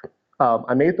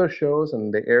I made those shows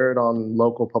and they aired on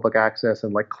local public access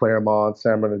in like Claremont,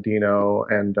 San Bernardino,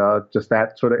 and just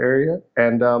that sort of area.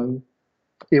 And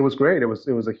it was great. It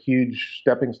was a huge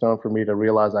stepping stone for me to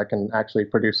realize I can actually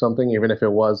produce something, even if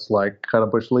it was like kind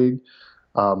of bush league.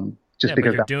 Just Yeah, but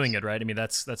because you're that, doing it, right? I mean,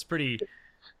 that's pretty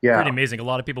yeah, amazing. A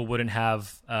lot of people wouldn't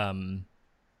have, they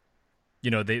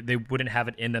wouldn't have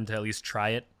it in them to at least try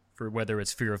it for whether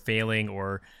it's fear of failing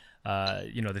or,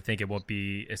 they think it won't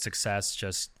be a success.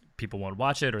 Just people won't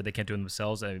watch it or they can't do it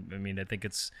themselves. I mean, I think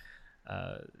it's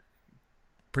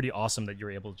pretty awesome that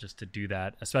you're able just to do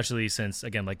that, especially since,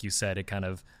 again, like you said, it kind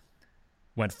of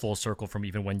went full circle from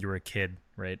even when you were a kid,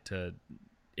 right? To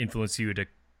influence you to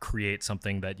create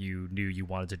something that you knew you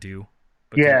wanted to do.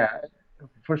 Because yeah,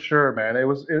 for sure, man.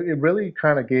 It really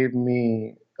kind of gave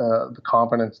me the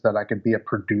confidence that I could be a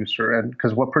producer, and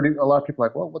because a lot of people are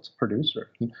like, well, what's a producer?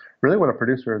 And really, what a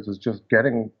producer is just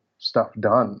getting stuff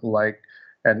done, like.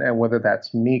 And whether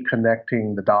that's me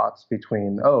connecting the dots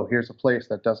between, oh, here's a place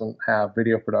that doesn't have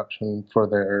video production for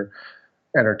their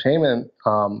entertainment,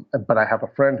 but I have a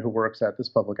friend who works at this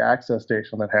public access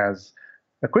station that has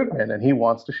equipment and he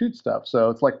wants to shoot stuff.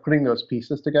 So it's like putting those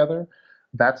pieces together.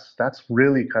 That's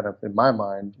really kind of in my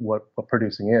mind what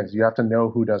producing is. You have to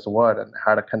know who does what and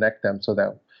how to connect them so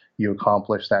that you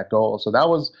accomplish that goal. So that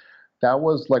was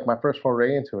like my first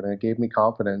foray into it, and it gave me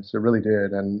confidence. It really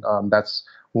did, and that's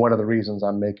one of the reasons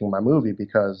I'm making my movie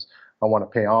because I want to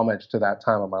pay homage to that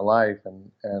time of my life.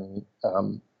 And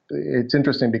it's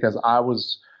interesting because I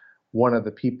was one of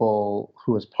the people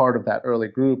who was part of that early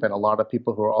group, and a lot of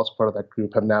people who are also part of that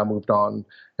group have now moved on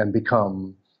and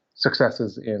become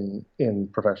successes in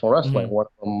professional wrestling. Mhm. One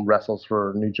of them wrestles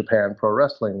for New Japan Pro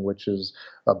Wrestling, which is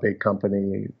a big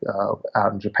company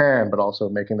out in Japan, but also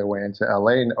making their way into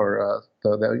LA or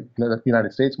the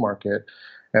United States market.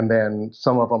 And then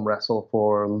some of them wrestle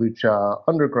for Lucha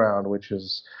Underground, which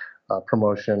is a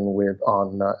promotion with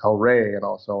on El Rey and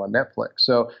also on Netflix.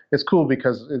 So it's cool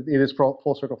because it is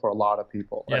full circle for a lot of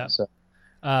people. Yeah.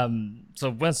 And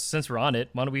so Since we're on it,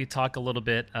 why don't we talk a little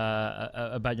bit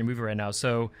about your movie right now?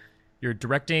 So you're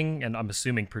directing and I'm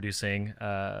assuming producing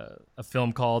a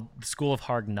film called The School of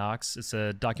Hard Knocks. It's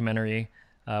a documentary.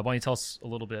 Why don't you tell us a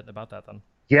little bit about that then?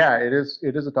 yeah, it is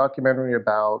a documentary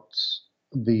about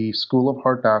the School of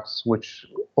Hard Knocks,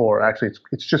 or actually,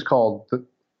 it's just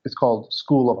it's called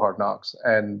School of Hard Knocks,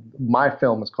 and my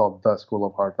film is called The School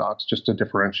of Hard Knocks, just to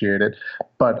differentiate it.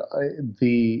 But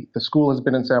the school has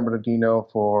been in San Bernardino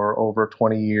for over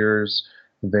 20 years.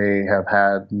 They have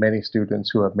had many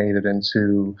students who have made it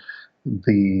into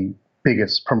the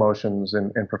biggest promotions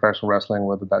in professional wrestling,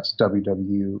 whether that's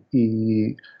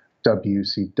WWE,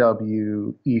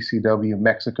 WCW, ECW,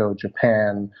 Mexico,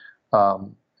 Japan.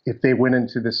 If they went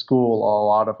into this school, a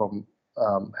lot of them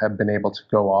have been able to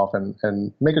go off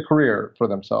and make a career for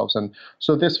themselves. And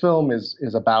so this film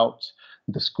is about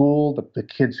the school, the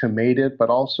kids who made it, but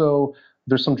also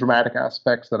there's some dramatic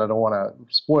aspects that I don't want to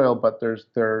spoil. But there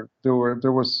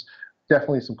was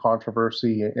definitely some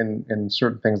controversy in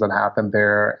certain things that happened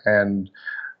there, and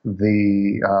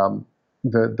the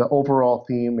the overall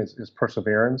theme is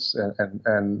perseverance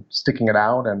and sticking it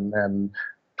out. And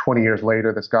 20 years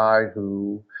later, this guy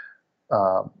who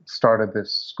started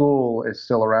this school is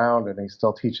still around, and he's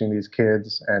still teaching these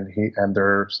kids, and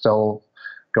they're still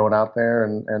going out there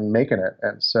and making it.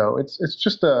 And so it's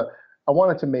just I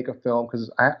wanted to make a film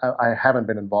because I haven't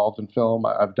been involved in film.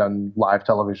 I've done live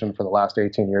television for the last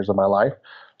 18 years of my life.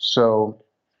 So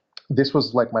this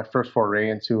was like my first foray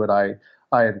into it. I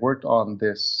had worked on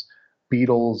this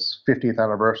Beatles 50th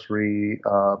anniversary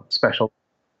special,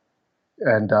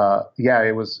 and yeah,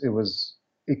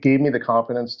 it gave me the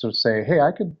confidence to say, hey,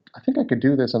 I think I could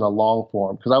do this in a long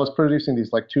form, because I was producing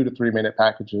these like 2 to 3 minute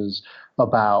packages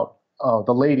about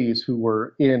the ladies who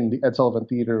were in the Ed Sullivan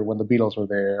Theater when the Beatles were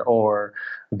there, or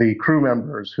the crew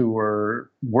members who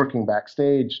were working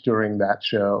backstage during that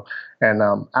show. And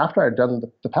after I'd done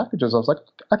the packages, I was like,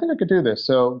 I think I could do this.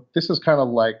 So this is kind of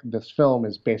like, this film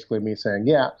is basically me saying,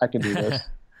 yeah, I can do this.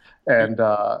 And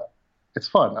it's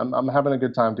fun. I'm having a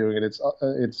good time doing it.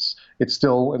 It's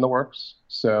still in the works.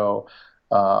 So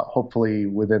hopefully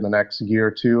within the next year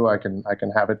or two, I can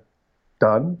have it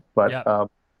done. But Yeah.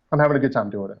 I'm having a good time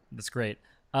doing it. That's great.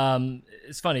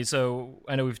 It's funny. So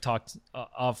I know we've talked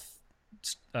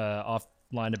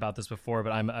offline about this before,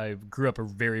 but I grew up a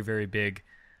very, very big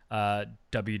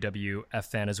WWF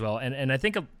fan as well, and I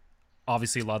think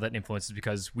obviously a lot of that influence is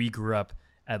because we grew up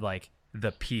at like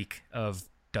the peak of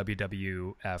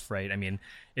WWF, right? I mean,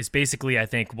 it's basically, I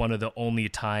think, one of the only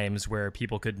times where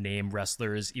people could name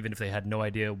wrestlers even if they had no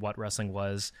idea what wrestling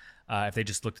was, if they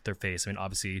just looked at their face. I mean,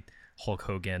 obviously Hulk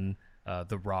Hogan,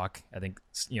 The Rock, I think,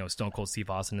 Stone Cold Steve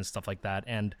Austin and stuff like that.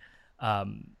 And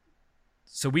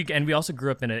so we also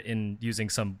grew up in using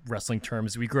some wrestling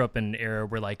terms. We grew up in an era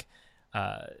where like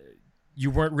you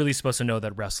weren't really supposed to know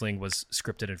that wrestling was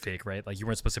scripted and fake, right? Like you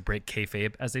weren't supposed to break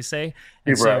kayfabe, as they say.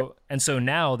 And Right. so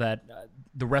now that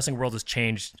the wrestling world has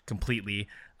changed completely,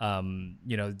 there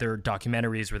are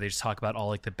documentaries where they just talk about all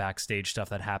like the backstage stuff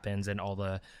that happens and all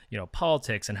the,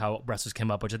 politics and how wrestlers came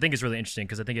up, which I think is really interesting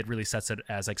because I think it really sets it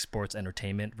as like sports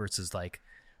entertainment versus like,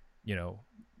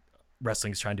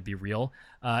 wrestling's trying to be real.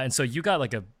 And so you got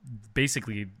like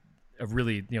basically a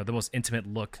really, the most intimate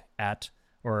look at,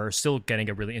 or still getting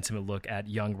a really intimate look at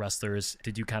young wrestlers.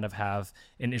 Did you kind of have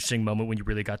an interesting moment when you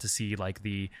really got to see like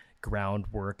the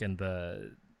groundwork and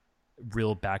the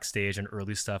real backstage and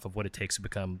early stuff of what it takes to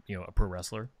become, a pro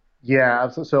wrestler? Yeah.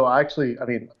 So actually, I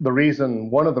mean,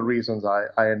 one of the reasons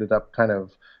I ended up kind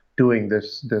of doing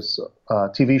this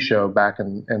TV show back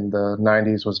in the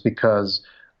 90s was because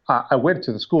I went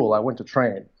to the school. I went to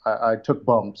train. I took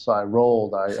bumps. I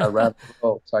rolled. I ran the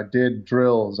ropes. I did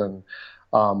drills. And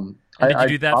did you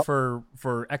do that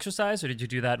for exercise, or did you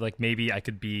do that like maybe I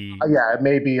could be? Yeah,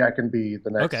 maybe I can be the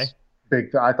next Okay.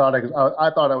 big. I thought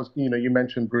I was. You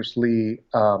mentioned Bruce Lee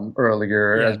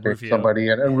earlier Yeah, as being Rufio. somebody,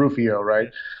 and Rufio, right?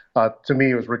 To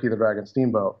me, it was Ricky the Dragon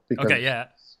Steamboat Okay, yeah.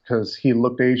 because he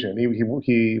looked Asian.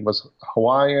 He was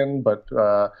Hawaiian, but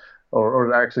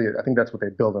or actually, I think that's what they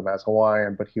billed him as,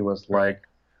 Hawaiian. But he was Right. like,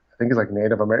 I think he's like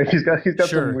Native American. He's got some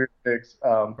Sure. weird mix.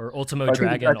 Or Ultimo I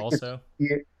Dragon think it's, also.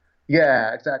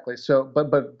 yeah, exactly. So,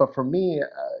 but for me,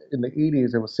 in the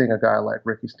 '80s, it was seeing a guy like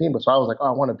Ricky Steamboat. So I was like, oh,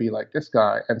 I want to be like this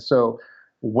guy. And so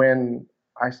when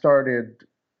I started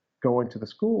going to the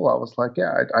school, I was like,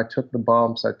 yeah, I took the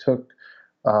bumps, I took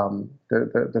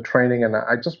the training, and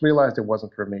I just realized it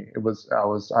wasn't for me. I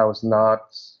was not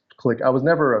click. I was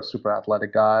never a super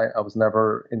athletic guy. I was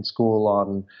never in school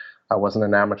on. I wasn't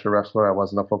an amateur wrestler. I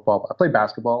wasn't a football. I played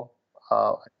basketball.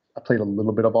 I played a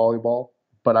little bit of volleyball,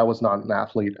 but I was not an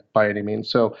athlete by any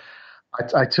means. So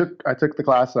I took the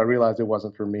class. I realized it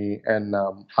wasn't for me, and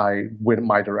I went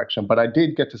my direction. But I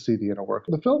did get to see the inner work.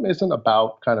 The film isn't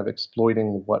about kind of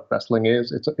exploiting what wrestling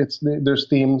is. There's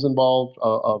themes involved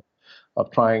of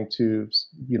trying to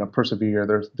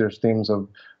persevere. There's themes of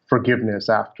forgiveness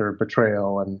after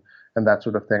betrayal and that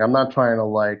sort of thing. I'm not trying to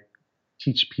like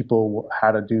teach people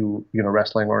how to do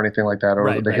wrestling or anything like that, or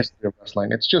Right, the right. history of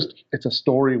wrestling. It's a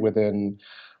story within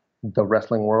the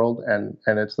wrestling world, and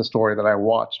it's the story that I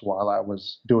watched while I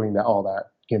was doing all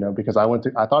that, because I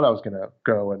thought I was going to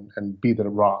go and be the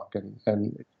Rock, and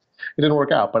it didn't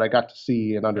work out, but I got to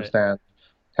see and Right. understand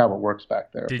how it works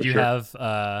back there Did for you sure. have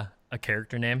a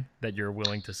character name that you're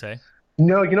willing to say?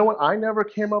 No, you know what? I never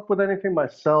came up with anything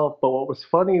myself, but what was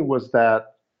funny was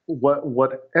that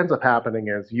what ends up happening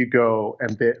is you go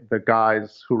and the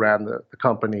guys who ran the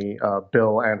company,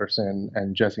 Bill Anderson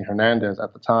and Jesse Hernandez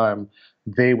at the time,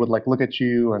 they would like look at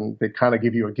you and they kind of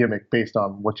give you a gimmick based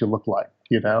on what you look like,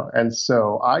 you know? And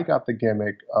so I got the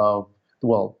gimmick of,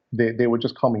 well, they would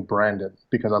just call me Brandon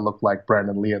because I looked like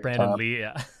Brandon Lee at the Brandon time. Lee,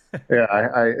 yeah. Yeah,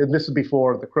 and this is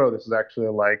before The Crow. This is actually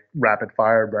like rapid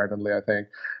fire Brandon Lee, I think.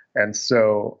 And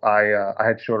so I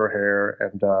had shorter hair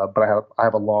and but I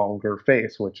have a longer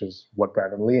face, which is what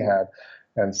Brandon Lee had.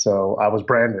 And so I was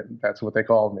Brandon. That's what they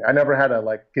called me. I never had a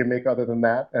like gimmick other than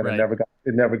that, and Right.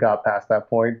 it never got past that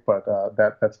point. But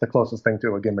that's the closest thing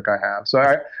to a gimmick I have. So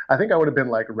I think I would have been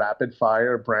like rapid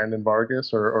fire Brandon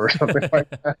Vargas or something like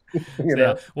that. You So yeah,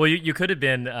 know? well, you could have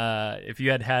been if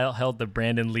you had held the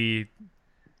Brandon Lee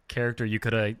character, you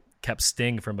could have kept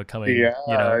Sting from becoming,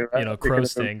 Yeah, it Crow could have been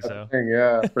Sting. the So thing.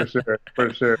 Yeah, for sure,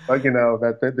 for sure. But you know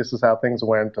that this is how things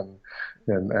went,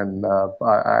 and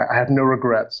I have no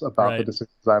regrets about the right.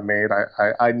 decisions I made.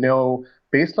 I know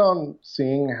based on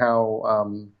seeing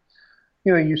how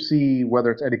you see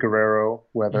whether it's Eddie Guerrero,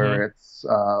 whether Hmm. it's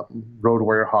Road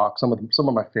Warrior Hawk, some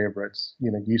of my favorites.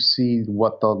 You know, you see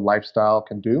what the lifestyle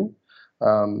can do,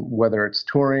 whether it's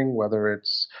touring, whether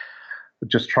it's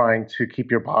just trying to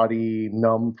keep your body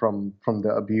numb from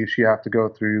the abuse you have to go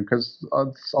through because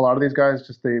a lot of these guys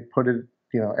just they put it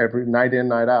every night in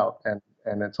night out and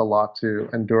it's a lot to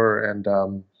endure and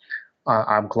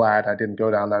I'm glad I didn't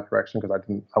go down that direction because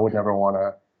I would never want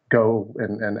to go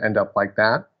and end up like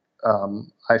that.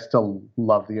 I still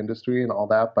love the industry and all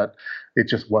that, but it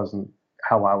just wasn't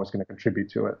how I was going to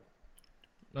contribute to it.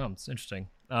 Oh, it's interesting.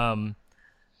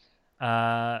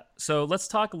 So let's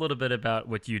talk a little bit about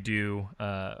what you do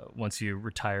once you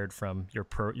retired from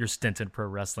your stint in pro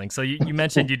wrestling. So you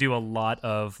mentioned you do a lot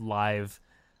of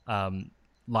um,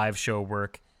 live show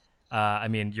work. I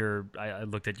mean, I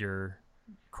looked at your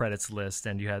credits list,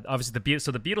 and you had obviously the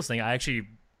Beatles thing. I actually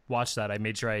watched that. I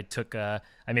made sure I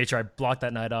blocked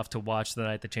that night off to watch the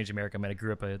night that changed America. I mean, I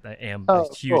grew up I am a Oh,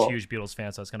 cool. huge Beatles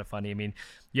fan, so it's kind of funny. I mean,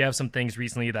 you have some things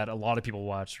recently that a lot of people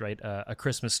watched, right? A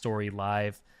Christmas Story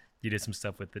live. You did some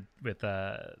stuff with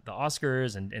the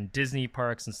Oscars and Disney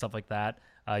parks and stuff like that.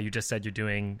 You just said you're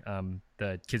doing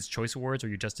the Kids Choice Awards, or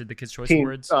you just did the Kids Choice Teen.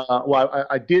 Awards. Well,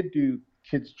 I did do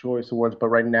Kids Choice Awards, but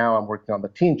right now I'm working on the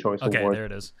Teen Choice Okay, Awards there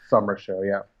it is. summer show.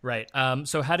 Yeah. Right.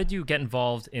 So how did you get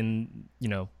involved in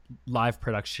live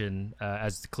production?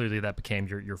 As clearly that became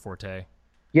your forte.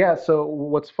 Yeah, so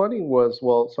what's funny was,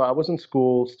 well, so I was in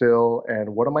school still,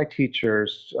 and one of my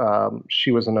teachers,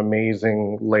 she was an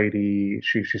amazing lady.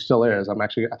 She still is. I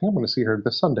think I'm going to see her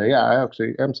this Sunday. Yeah, I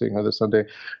actually am seeing her this Sunday.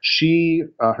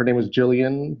 Her name was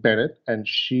Jillian Bennett, and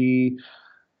she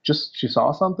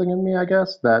saw something in me, I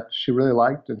guess, that she really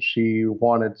liked, and she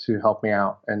wanted to help me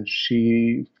out. And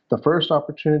the first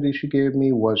opportunity she gave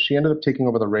me was she ended up taking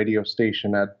over the radio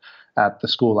station at the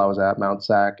school I was at, Mount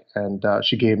Sac, and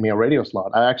she gave me a radio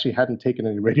slot. I actually hadn't taken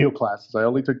any radio classes. I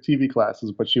only took TV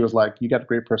classes, but she was like, "You got a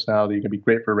great personality. You can be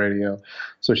great for radio."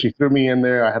 So she threw me in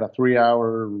there. I had a 3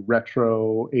 hour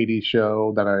retro '80s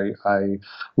show that I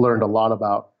learned a lot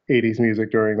about '80s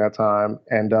music during that time,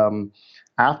 and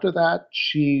after that,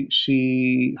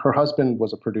 her husband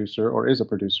was a producer or is a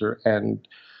producer, and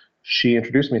she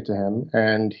introduced me to him,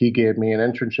 and he gave me an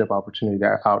internship opportunity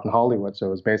out in Hollywood. So it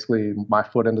was basically my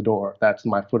foot in the door. That's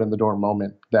my foot in the door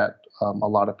moment that a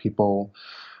lot of people,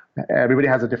 everybody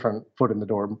has a different foot in the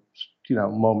door,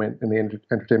 moment in the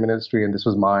entertainment industry, and this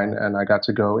was mine. And I got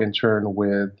to go intern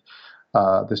with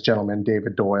this gentleman,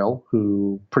 David Doyle,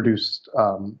 who produced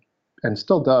and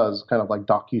still does kind of like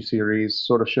docu-series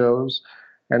sort of shows.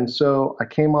 And so I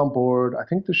came on board. I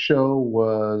think the show it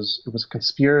was a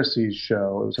conspiracy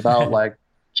show. It was about like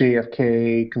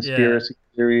JFK Yeah. conspiracy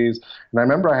theories. And I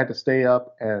remember I had to stay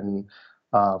up and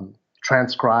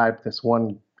transcribe this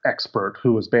one expert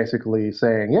who was basically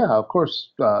saying, "Yeah, of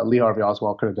course, Lee Harvey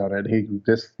Oswald could have done it."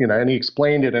 And he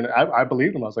explained it, and I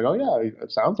believed him. I was like, "Oh yeah,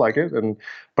 it sounds like it."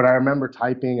 But I remember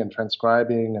typing and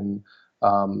transcribing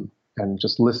and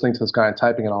just listening to this guy and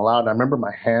typing it all out. And I remember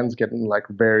my hands getting like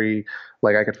very,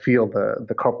 like I could feel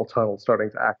the carpal tunnel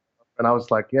starting to act. And I was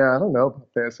like, "Yeah, I don't know about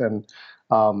this." And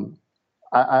um,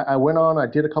 I went on. I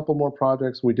did a couple more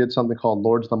projects. We did something called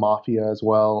Lords of the Mafia as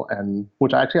well, and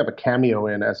which I actually have a cameo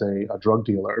in as a drug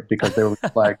dealer because they were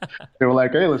like,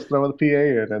 "Hey, let's throw the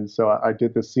PA in," and so I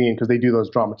did this scene because they do those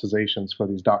dramatizations for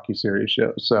these docu-series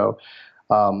shows. So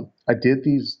I did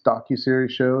these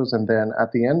docu-series shows, and then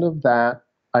at the end of that,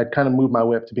 I kind of moved my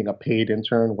way up to being a paid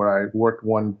intern, where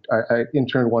I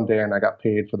interned one day and I got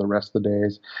paid for the rest of the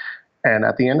days. And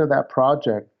at the end of that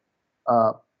project,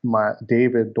 my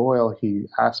David Doyle, he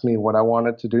asked me what I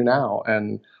wanted to do now,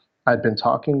 and I'd been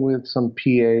talking with some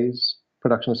PAs,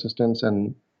 production assistants,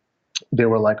 and they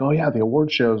were like, "Oh yeah, the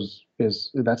award shows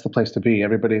is that's the place to be.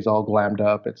 Everybody's all glammed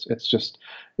up. It's just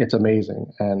it's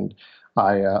amazing." And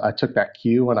I took that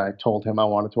cue and I told him I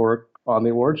wanted to work on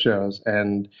the award shows,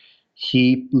 and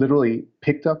he literally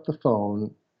picked up the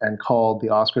phone and called the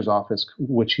Oscars office,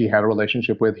 which he had a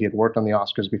relationship with. He had worked on the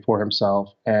Oscars before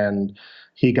himself, and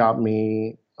he got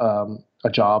me a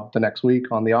job the next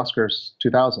week on the Oscars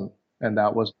 2000, and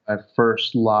that was my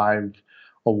first live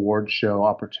award show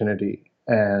opportunity.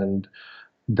 And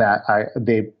that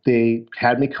they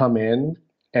had me come in,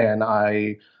 and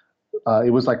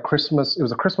it was like Christmas. It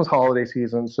was a Christmas holiday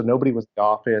season, so nobody was in the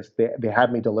office. They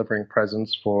had me delivering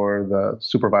presents for the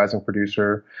supervising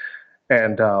producer,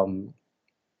 and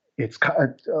it's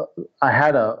I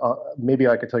had maybe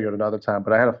I could tell you at another time,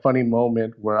 but I had a funny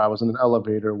moment where I was in an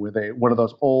elevator with a one of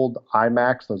those old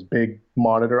iMacs, those big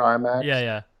monitor Yeah, iMacs.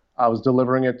 yeah. I was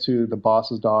delivering it to the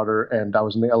boss's daughter, and I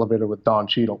was in the elevator with Don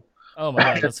Cheadle. Oh my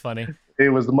God, that's funny. It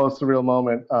was the most surreal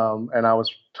moment, and I was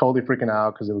totally freaking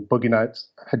out because it was Boogie Nights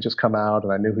had just come out,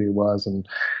 and I knew who he was, and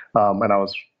I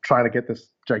was trying to get this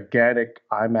gigantic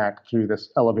iMac through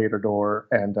this elevator door,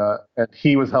 and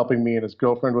he was helping me, and his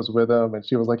girlfriend was with him, and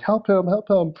she was like, help him,"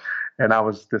 and I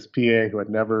was this PA who had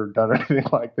never done anything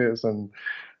like this, and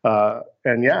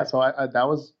yeah, so that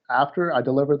was after I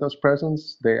delivered those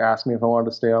presents. They asked me if I wanted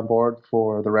to stay on board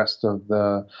for the rest of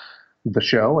the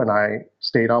show, and I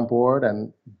stayed on board.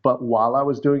 And but while I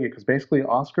was doing it, because basically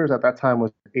Oscars at that time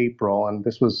was April, and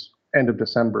this was end of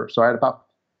December, so I had about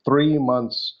 3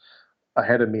 months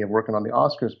ahead of me of working on the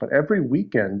Oscars. But every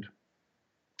weekend,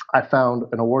 I found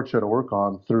an award show to work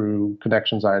on through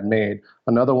connections I had made.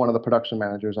 Another one of the production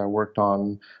managers I worked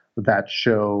on that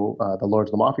show, the Lords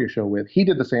of the Mafia show with, he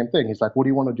did the same thing. He's like, "What do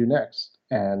you want to do next?"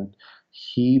 And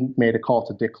he made a call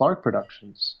to Dick Clark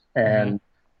Productions. Hmm. And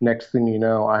next thing you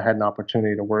know, I had an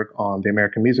opportunity to work on the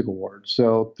American Music Awards.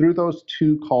 So through those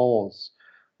two calls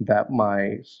that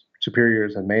my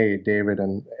superiors had made, David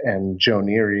and Joe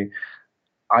Neary,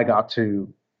 I got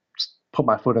to put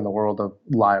my foot in the world of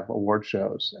live award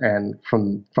shows. And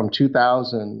from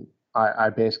 2000, I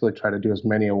basically tried to do as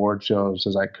many award shows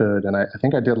as I could. And I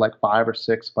think I did like 5 or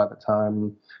 6 by the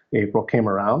time April came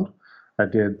around. I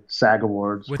did SAG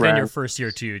Awards, Within your Grand. first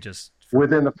year too, just for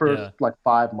Within the first yeah, like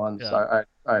 5 months, yeah.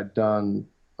 I had done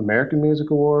American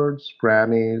Music Awards,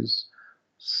 Grammys,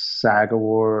 SAG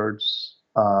Awards,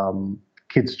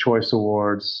 Kids Choice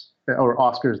Awards, or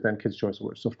Oscars, then Kids Choice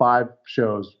Awards. So 5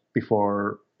 shows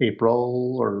before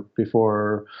April or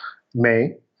before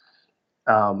May.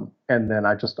 And then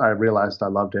I realized I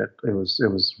loved it. It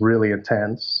was really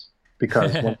intense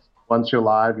because once you're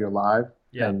live,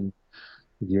 Yeah. and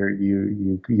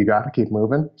you got to keep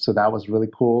moving. So that was really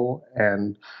cool,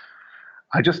 and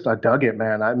I dug it,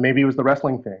 man. Maybe it was the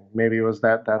wrestling thing, maybe it was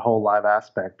that whole live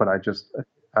aspect, but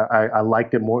I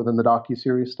liked it more than the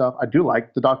docuseries stuff. I do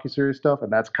like the docuseries stuff,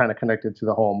 and that's kind of connected to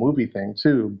the whole movie thing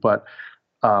too. But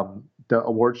the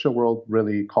award show world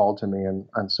really called to me,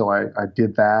 and so I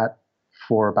did that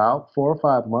for about 4 or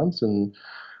 5 months, and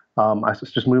I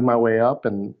just moved my way up,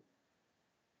 and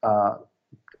uh,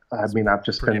 I It's mean, I've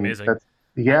just pretty been amazing. that's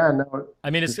I, yeah, no, I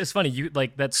mean, it's funny. You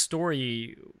like that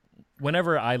story.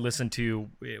 Whenever I listen to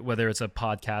whether it's a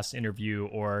podcast interview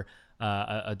or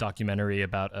a documentary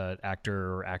about an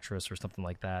actor or actress or something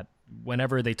like that,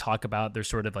 whenever they talk about their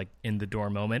sort of like in the door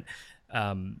moment,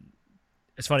 um,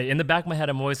 it's funny. In the back of my head,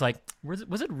 I'm always like, was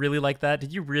it really like that?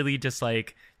 Did you really just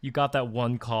like you got that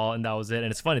one call and that was it?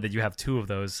 And it's funny that you have two of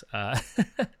those. yeah,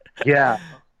 Yeah.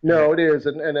 no, it is,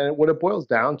 and what it boils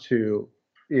down to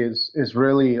is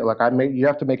really like you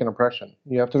have to make an impression.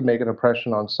 You have to make an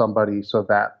impression on somebody so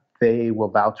that they will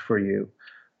vouch for you,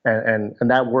 and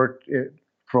that worked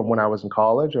from when I was in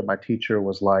college. And my teacher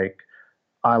was like,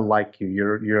 "I like you.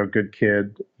 You're a good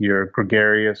kid. You're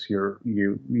gregarious.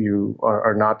 You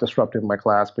are not disruptive in my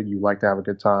class, but you like to have a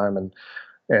good time."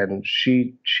 And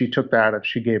she took that and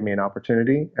she gave me an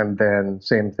opportunity. And then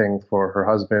same thing for her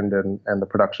husband and the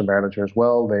production manager as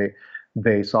well.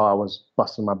 They saw I was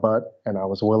busting my butt, and I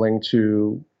was willing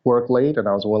to work late, and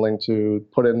I was willing to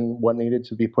put in what needed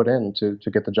to be put in to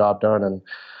get the job done. And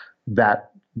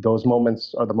that those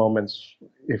moments are the moments,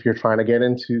 if you're trying to get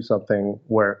into something,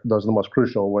 where those are the most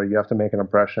crucial, where you have to make an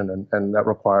impression, and that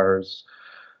requires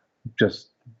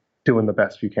just doing the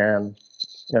best you can,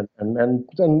 and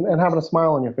having a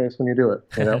smile on your face when you do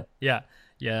it. Yeah,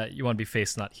 yeah. You want to be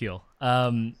face, not heel.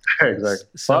 Exactly.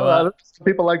 So Well, some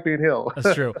people like being heel.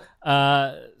 that's true.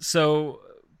 So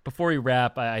before we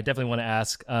wrap, I definitely want to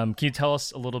ask: can you tell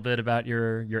us a little bit about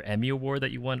your Emmy Award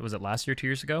that you won? Was it last year, 2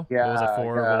 years ago? What was that Yeah,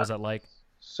 for? What yeah. was that like?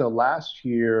 So last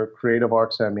year, Creative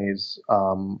Arts Emmys,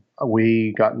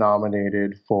 we got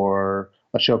nominated for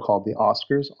a show called the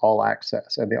Oscars All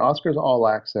Access, and the Oscars All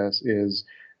Access is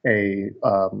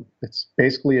it's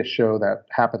basically a show that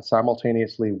happens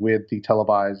simultaneously with the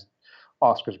televised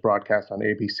Oscars broadcast on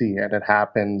ABC, and it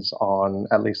happens on,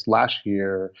 at least last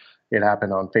year, it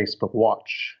happened on Facebook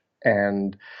Watch.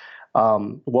 And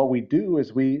what we do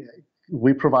is we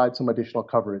provide some additional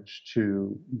coverage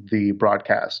to the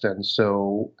broadcast. And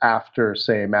so after,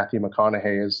 say, Matthew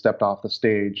McConaughey has stepped off the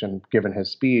stage and given his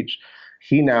speech,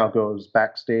 he now goes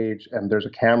backstage and there's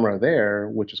a camera there,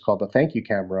 which is called the thank you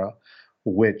camera,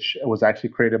 which was actually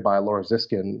created by Laura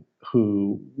Ziskin,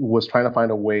 who was trying to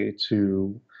find a way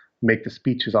to make the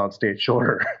speeches on stage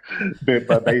shorter.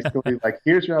 But basically, like,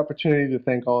 here's your opportunity to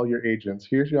thank all your agents.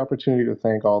 Here's your opportunity to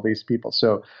thank all these people.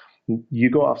 So you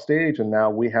go off stage, and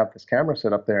now we have this camera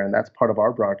set up there, and that's part of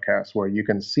our broadcast where you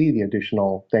can see the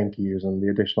additional thank yous and the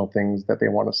additional things that they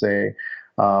want to say.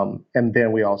 And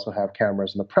then we also have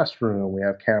cameras in the press room. We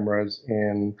have cameras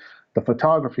in the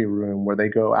photography room where they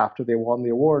go after they won the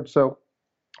award. So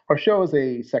our show is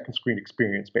a second screen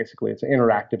experience. Basically, it's an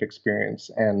interactive experience,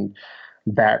 and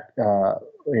that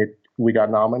we got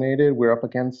nominated. We're up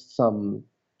against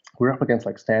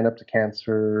like Stand Up to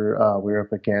Cancer. We're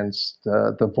up against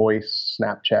the Voice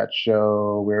Snapchat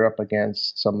show. We're up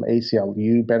against some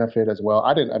ACLU benefit as well.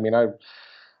 I didn't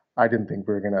think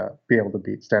we were gonna be able to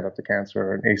beat Stand Up to Cancer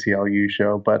or an ACLU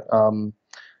show, but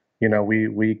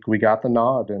we got the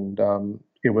nod, and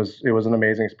it was an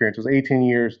amazing experience. It was 18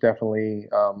 years, definitely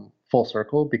full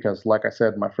circle, because, like I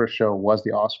said, my first show was the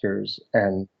Oscars,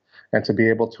 and to be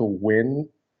able to win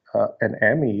an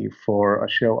Emmy for a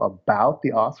show about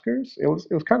the Oscars, it was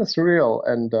kind of surreal.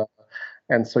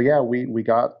 And so yeah, we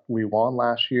won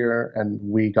last year, and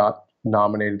we got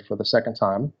nominated for the second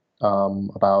time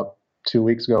about 2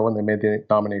 weeks ago when they made the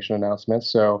nomination announcement.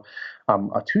 So I'm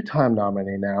a two-time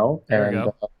nominee now, There we and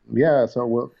go. yeah,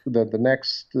 so the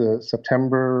next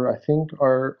September, I think,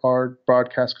 our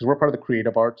broadcast, because we're part of the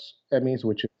Creative Arts Emmys,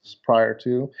 which is prior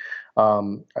to.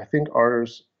 I think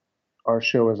our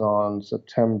show is on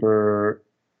September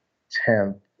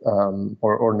 10th,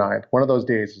 or 9th. One of those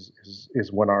days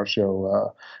is when our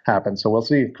show happens. So we'll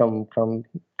see. Come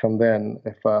then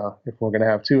if we're gonna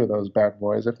have two of those bad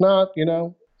boys. If not,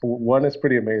 one is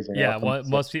pretty amazing. I Yeah, have to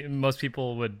well, say. most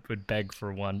people would beg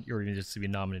for one or even just to be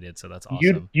nominated, so that's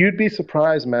You'd awesome. you'd be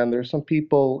surprised, man. There's some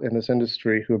people in this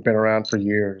industry who have been around for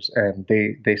years and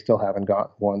they still haven't gotten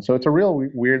one. So it's a real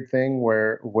weird thing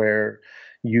where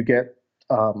you get,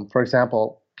 for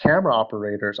example, camera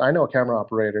operators. I know a camera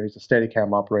operator. He's a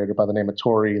Steadicam operator by the name of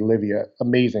Tori Livia,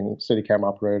 amazing Steadicam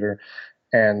operator,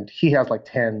 and he has like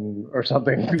 10 or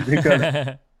something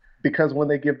because when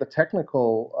they give the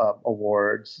technical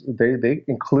awards, they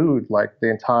include like the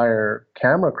entire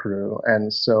camera crew,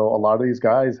 and so a lot of these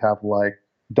guys have like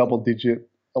double-digit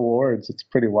awards. It's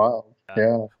pretty wild. Yeah.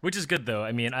 Yeah, Which is good though.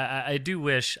 I mean, I do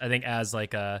wish, I think, as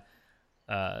like a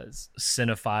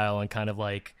cinephile and kind of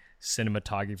like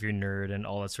cinematography nerd and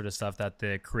all that sort of stuff, that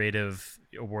the creative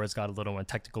awards got a little and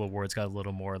technical awards got a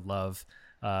little more love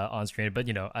on screen. But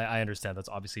I understand that's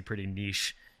obviously pretty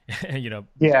niche. you know,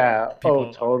 yeah. Oh, people,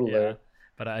 yeah. totally.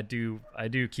 But I do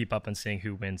keep up on seeing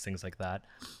who wins things like that.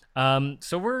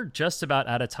 So we're just about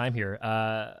out of time here.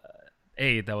 That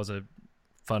was a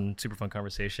super fun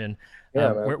conversation.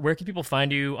 Yeah, man. Where can people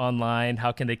find you online?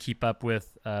 How can they keep up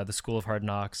with the School of Hard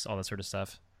Knocks, all that sort of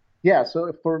stuff? Yeah,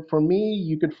 so for me,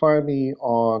 you could find me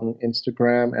on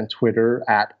Instagram and Twitter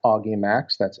at Augie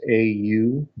Max. That's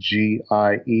AUGIEMAX.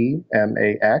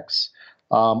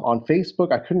 On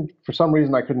Facebook, for some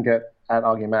reason, I couldn't get at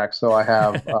Augie Max, so I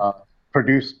have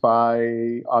produced by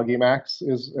Augie Max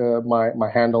is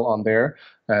my handle on there,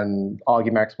 and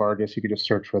Augie Max Vargas. You could just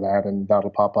search for that, and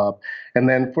that'll pop up. And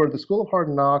then for the School of Hard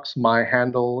Knocks, my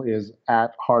handle is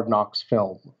at Hard Knocks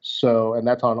Film. So, and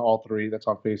that's on all three. That's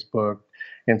on Facebook,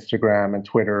 Instagram, and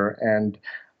Twitter. And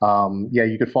yeah,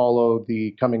 you could follow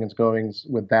the coming and goings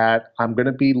with that. I'm going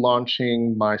to be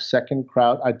launching my second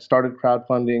crowd. I started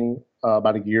crowdfunding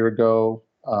about a year ago,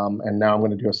 and now I'm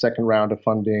going to do a second round of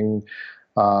funding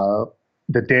uh,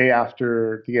 the day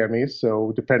after the Emmys.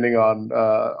 So depending on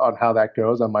how that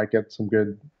goes, I might get some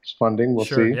good funding. We'll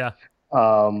Sure. see. Yeah.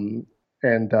 Um,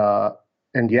 and uh,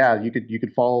 and yeah, you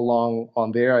could follow along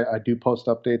on there. I do post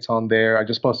updates on there. I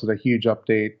just posted a huge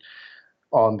update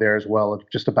on there as well,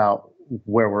 just about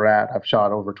where we're at. I've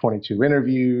shot over 22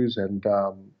 interviews,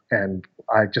 and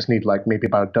I just need like maybe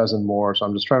about a dozen more. So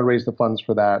I'm just trying to raise the funds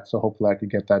for that. So hopefully I could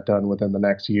get that done within the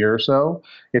next year or so.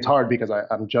 It's hard because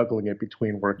I'm juggling it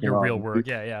between working Your real on work.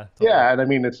 Yeah, totally. yeah, and I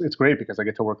mean it's great because I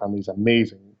get to work on these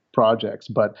amazing projects,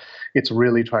 but it's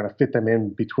really trying to fit them in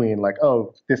between like,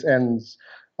 oh, this ends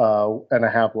and I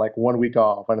have like 1 week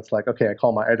off, and it's like, okay, I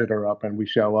call my editor up and we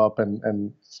show up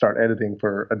and start editing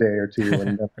for a day or two,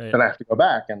 and Right. then I have to go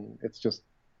back, and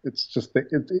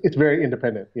it's very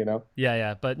independent, you know.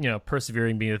 Yeah. But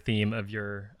persevering being the theme of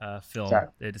your film,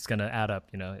 Exactly. it's going to add up.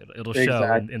 It'll show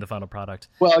Exactly. in the final product.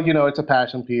 Well, it's a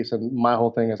passion piece, and my whole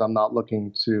thing is I'm not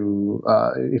looking to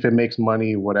if it makes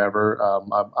money, whatever.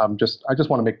 I just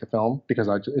want to make the film because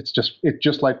it's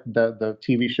just like the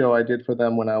TV show I did for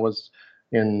them when I was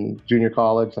in junior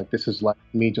college. Like this is like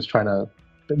me just trying to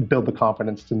build the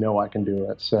confidence to know I can do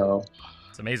it. So,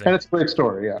 It's amazing. and it's a great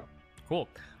story. Yeah. Cool.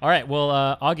 All right. Well,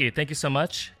 Augie, thank you so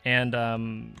much, and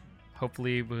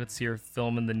hopefully we'll see your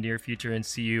film in the near future and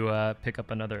see you pick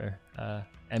up another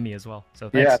Emmy as well. So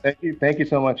thanks. Yeah, thank you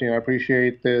so much. I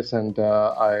appreciate this, and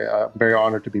I'm very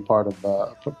honored to be part of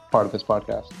this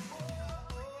podcast.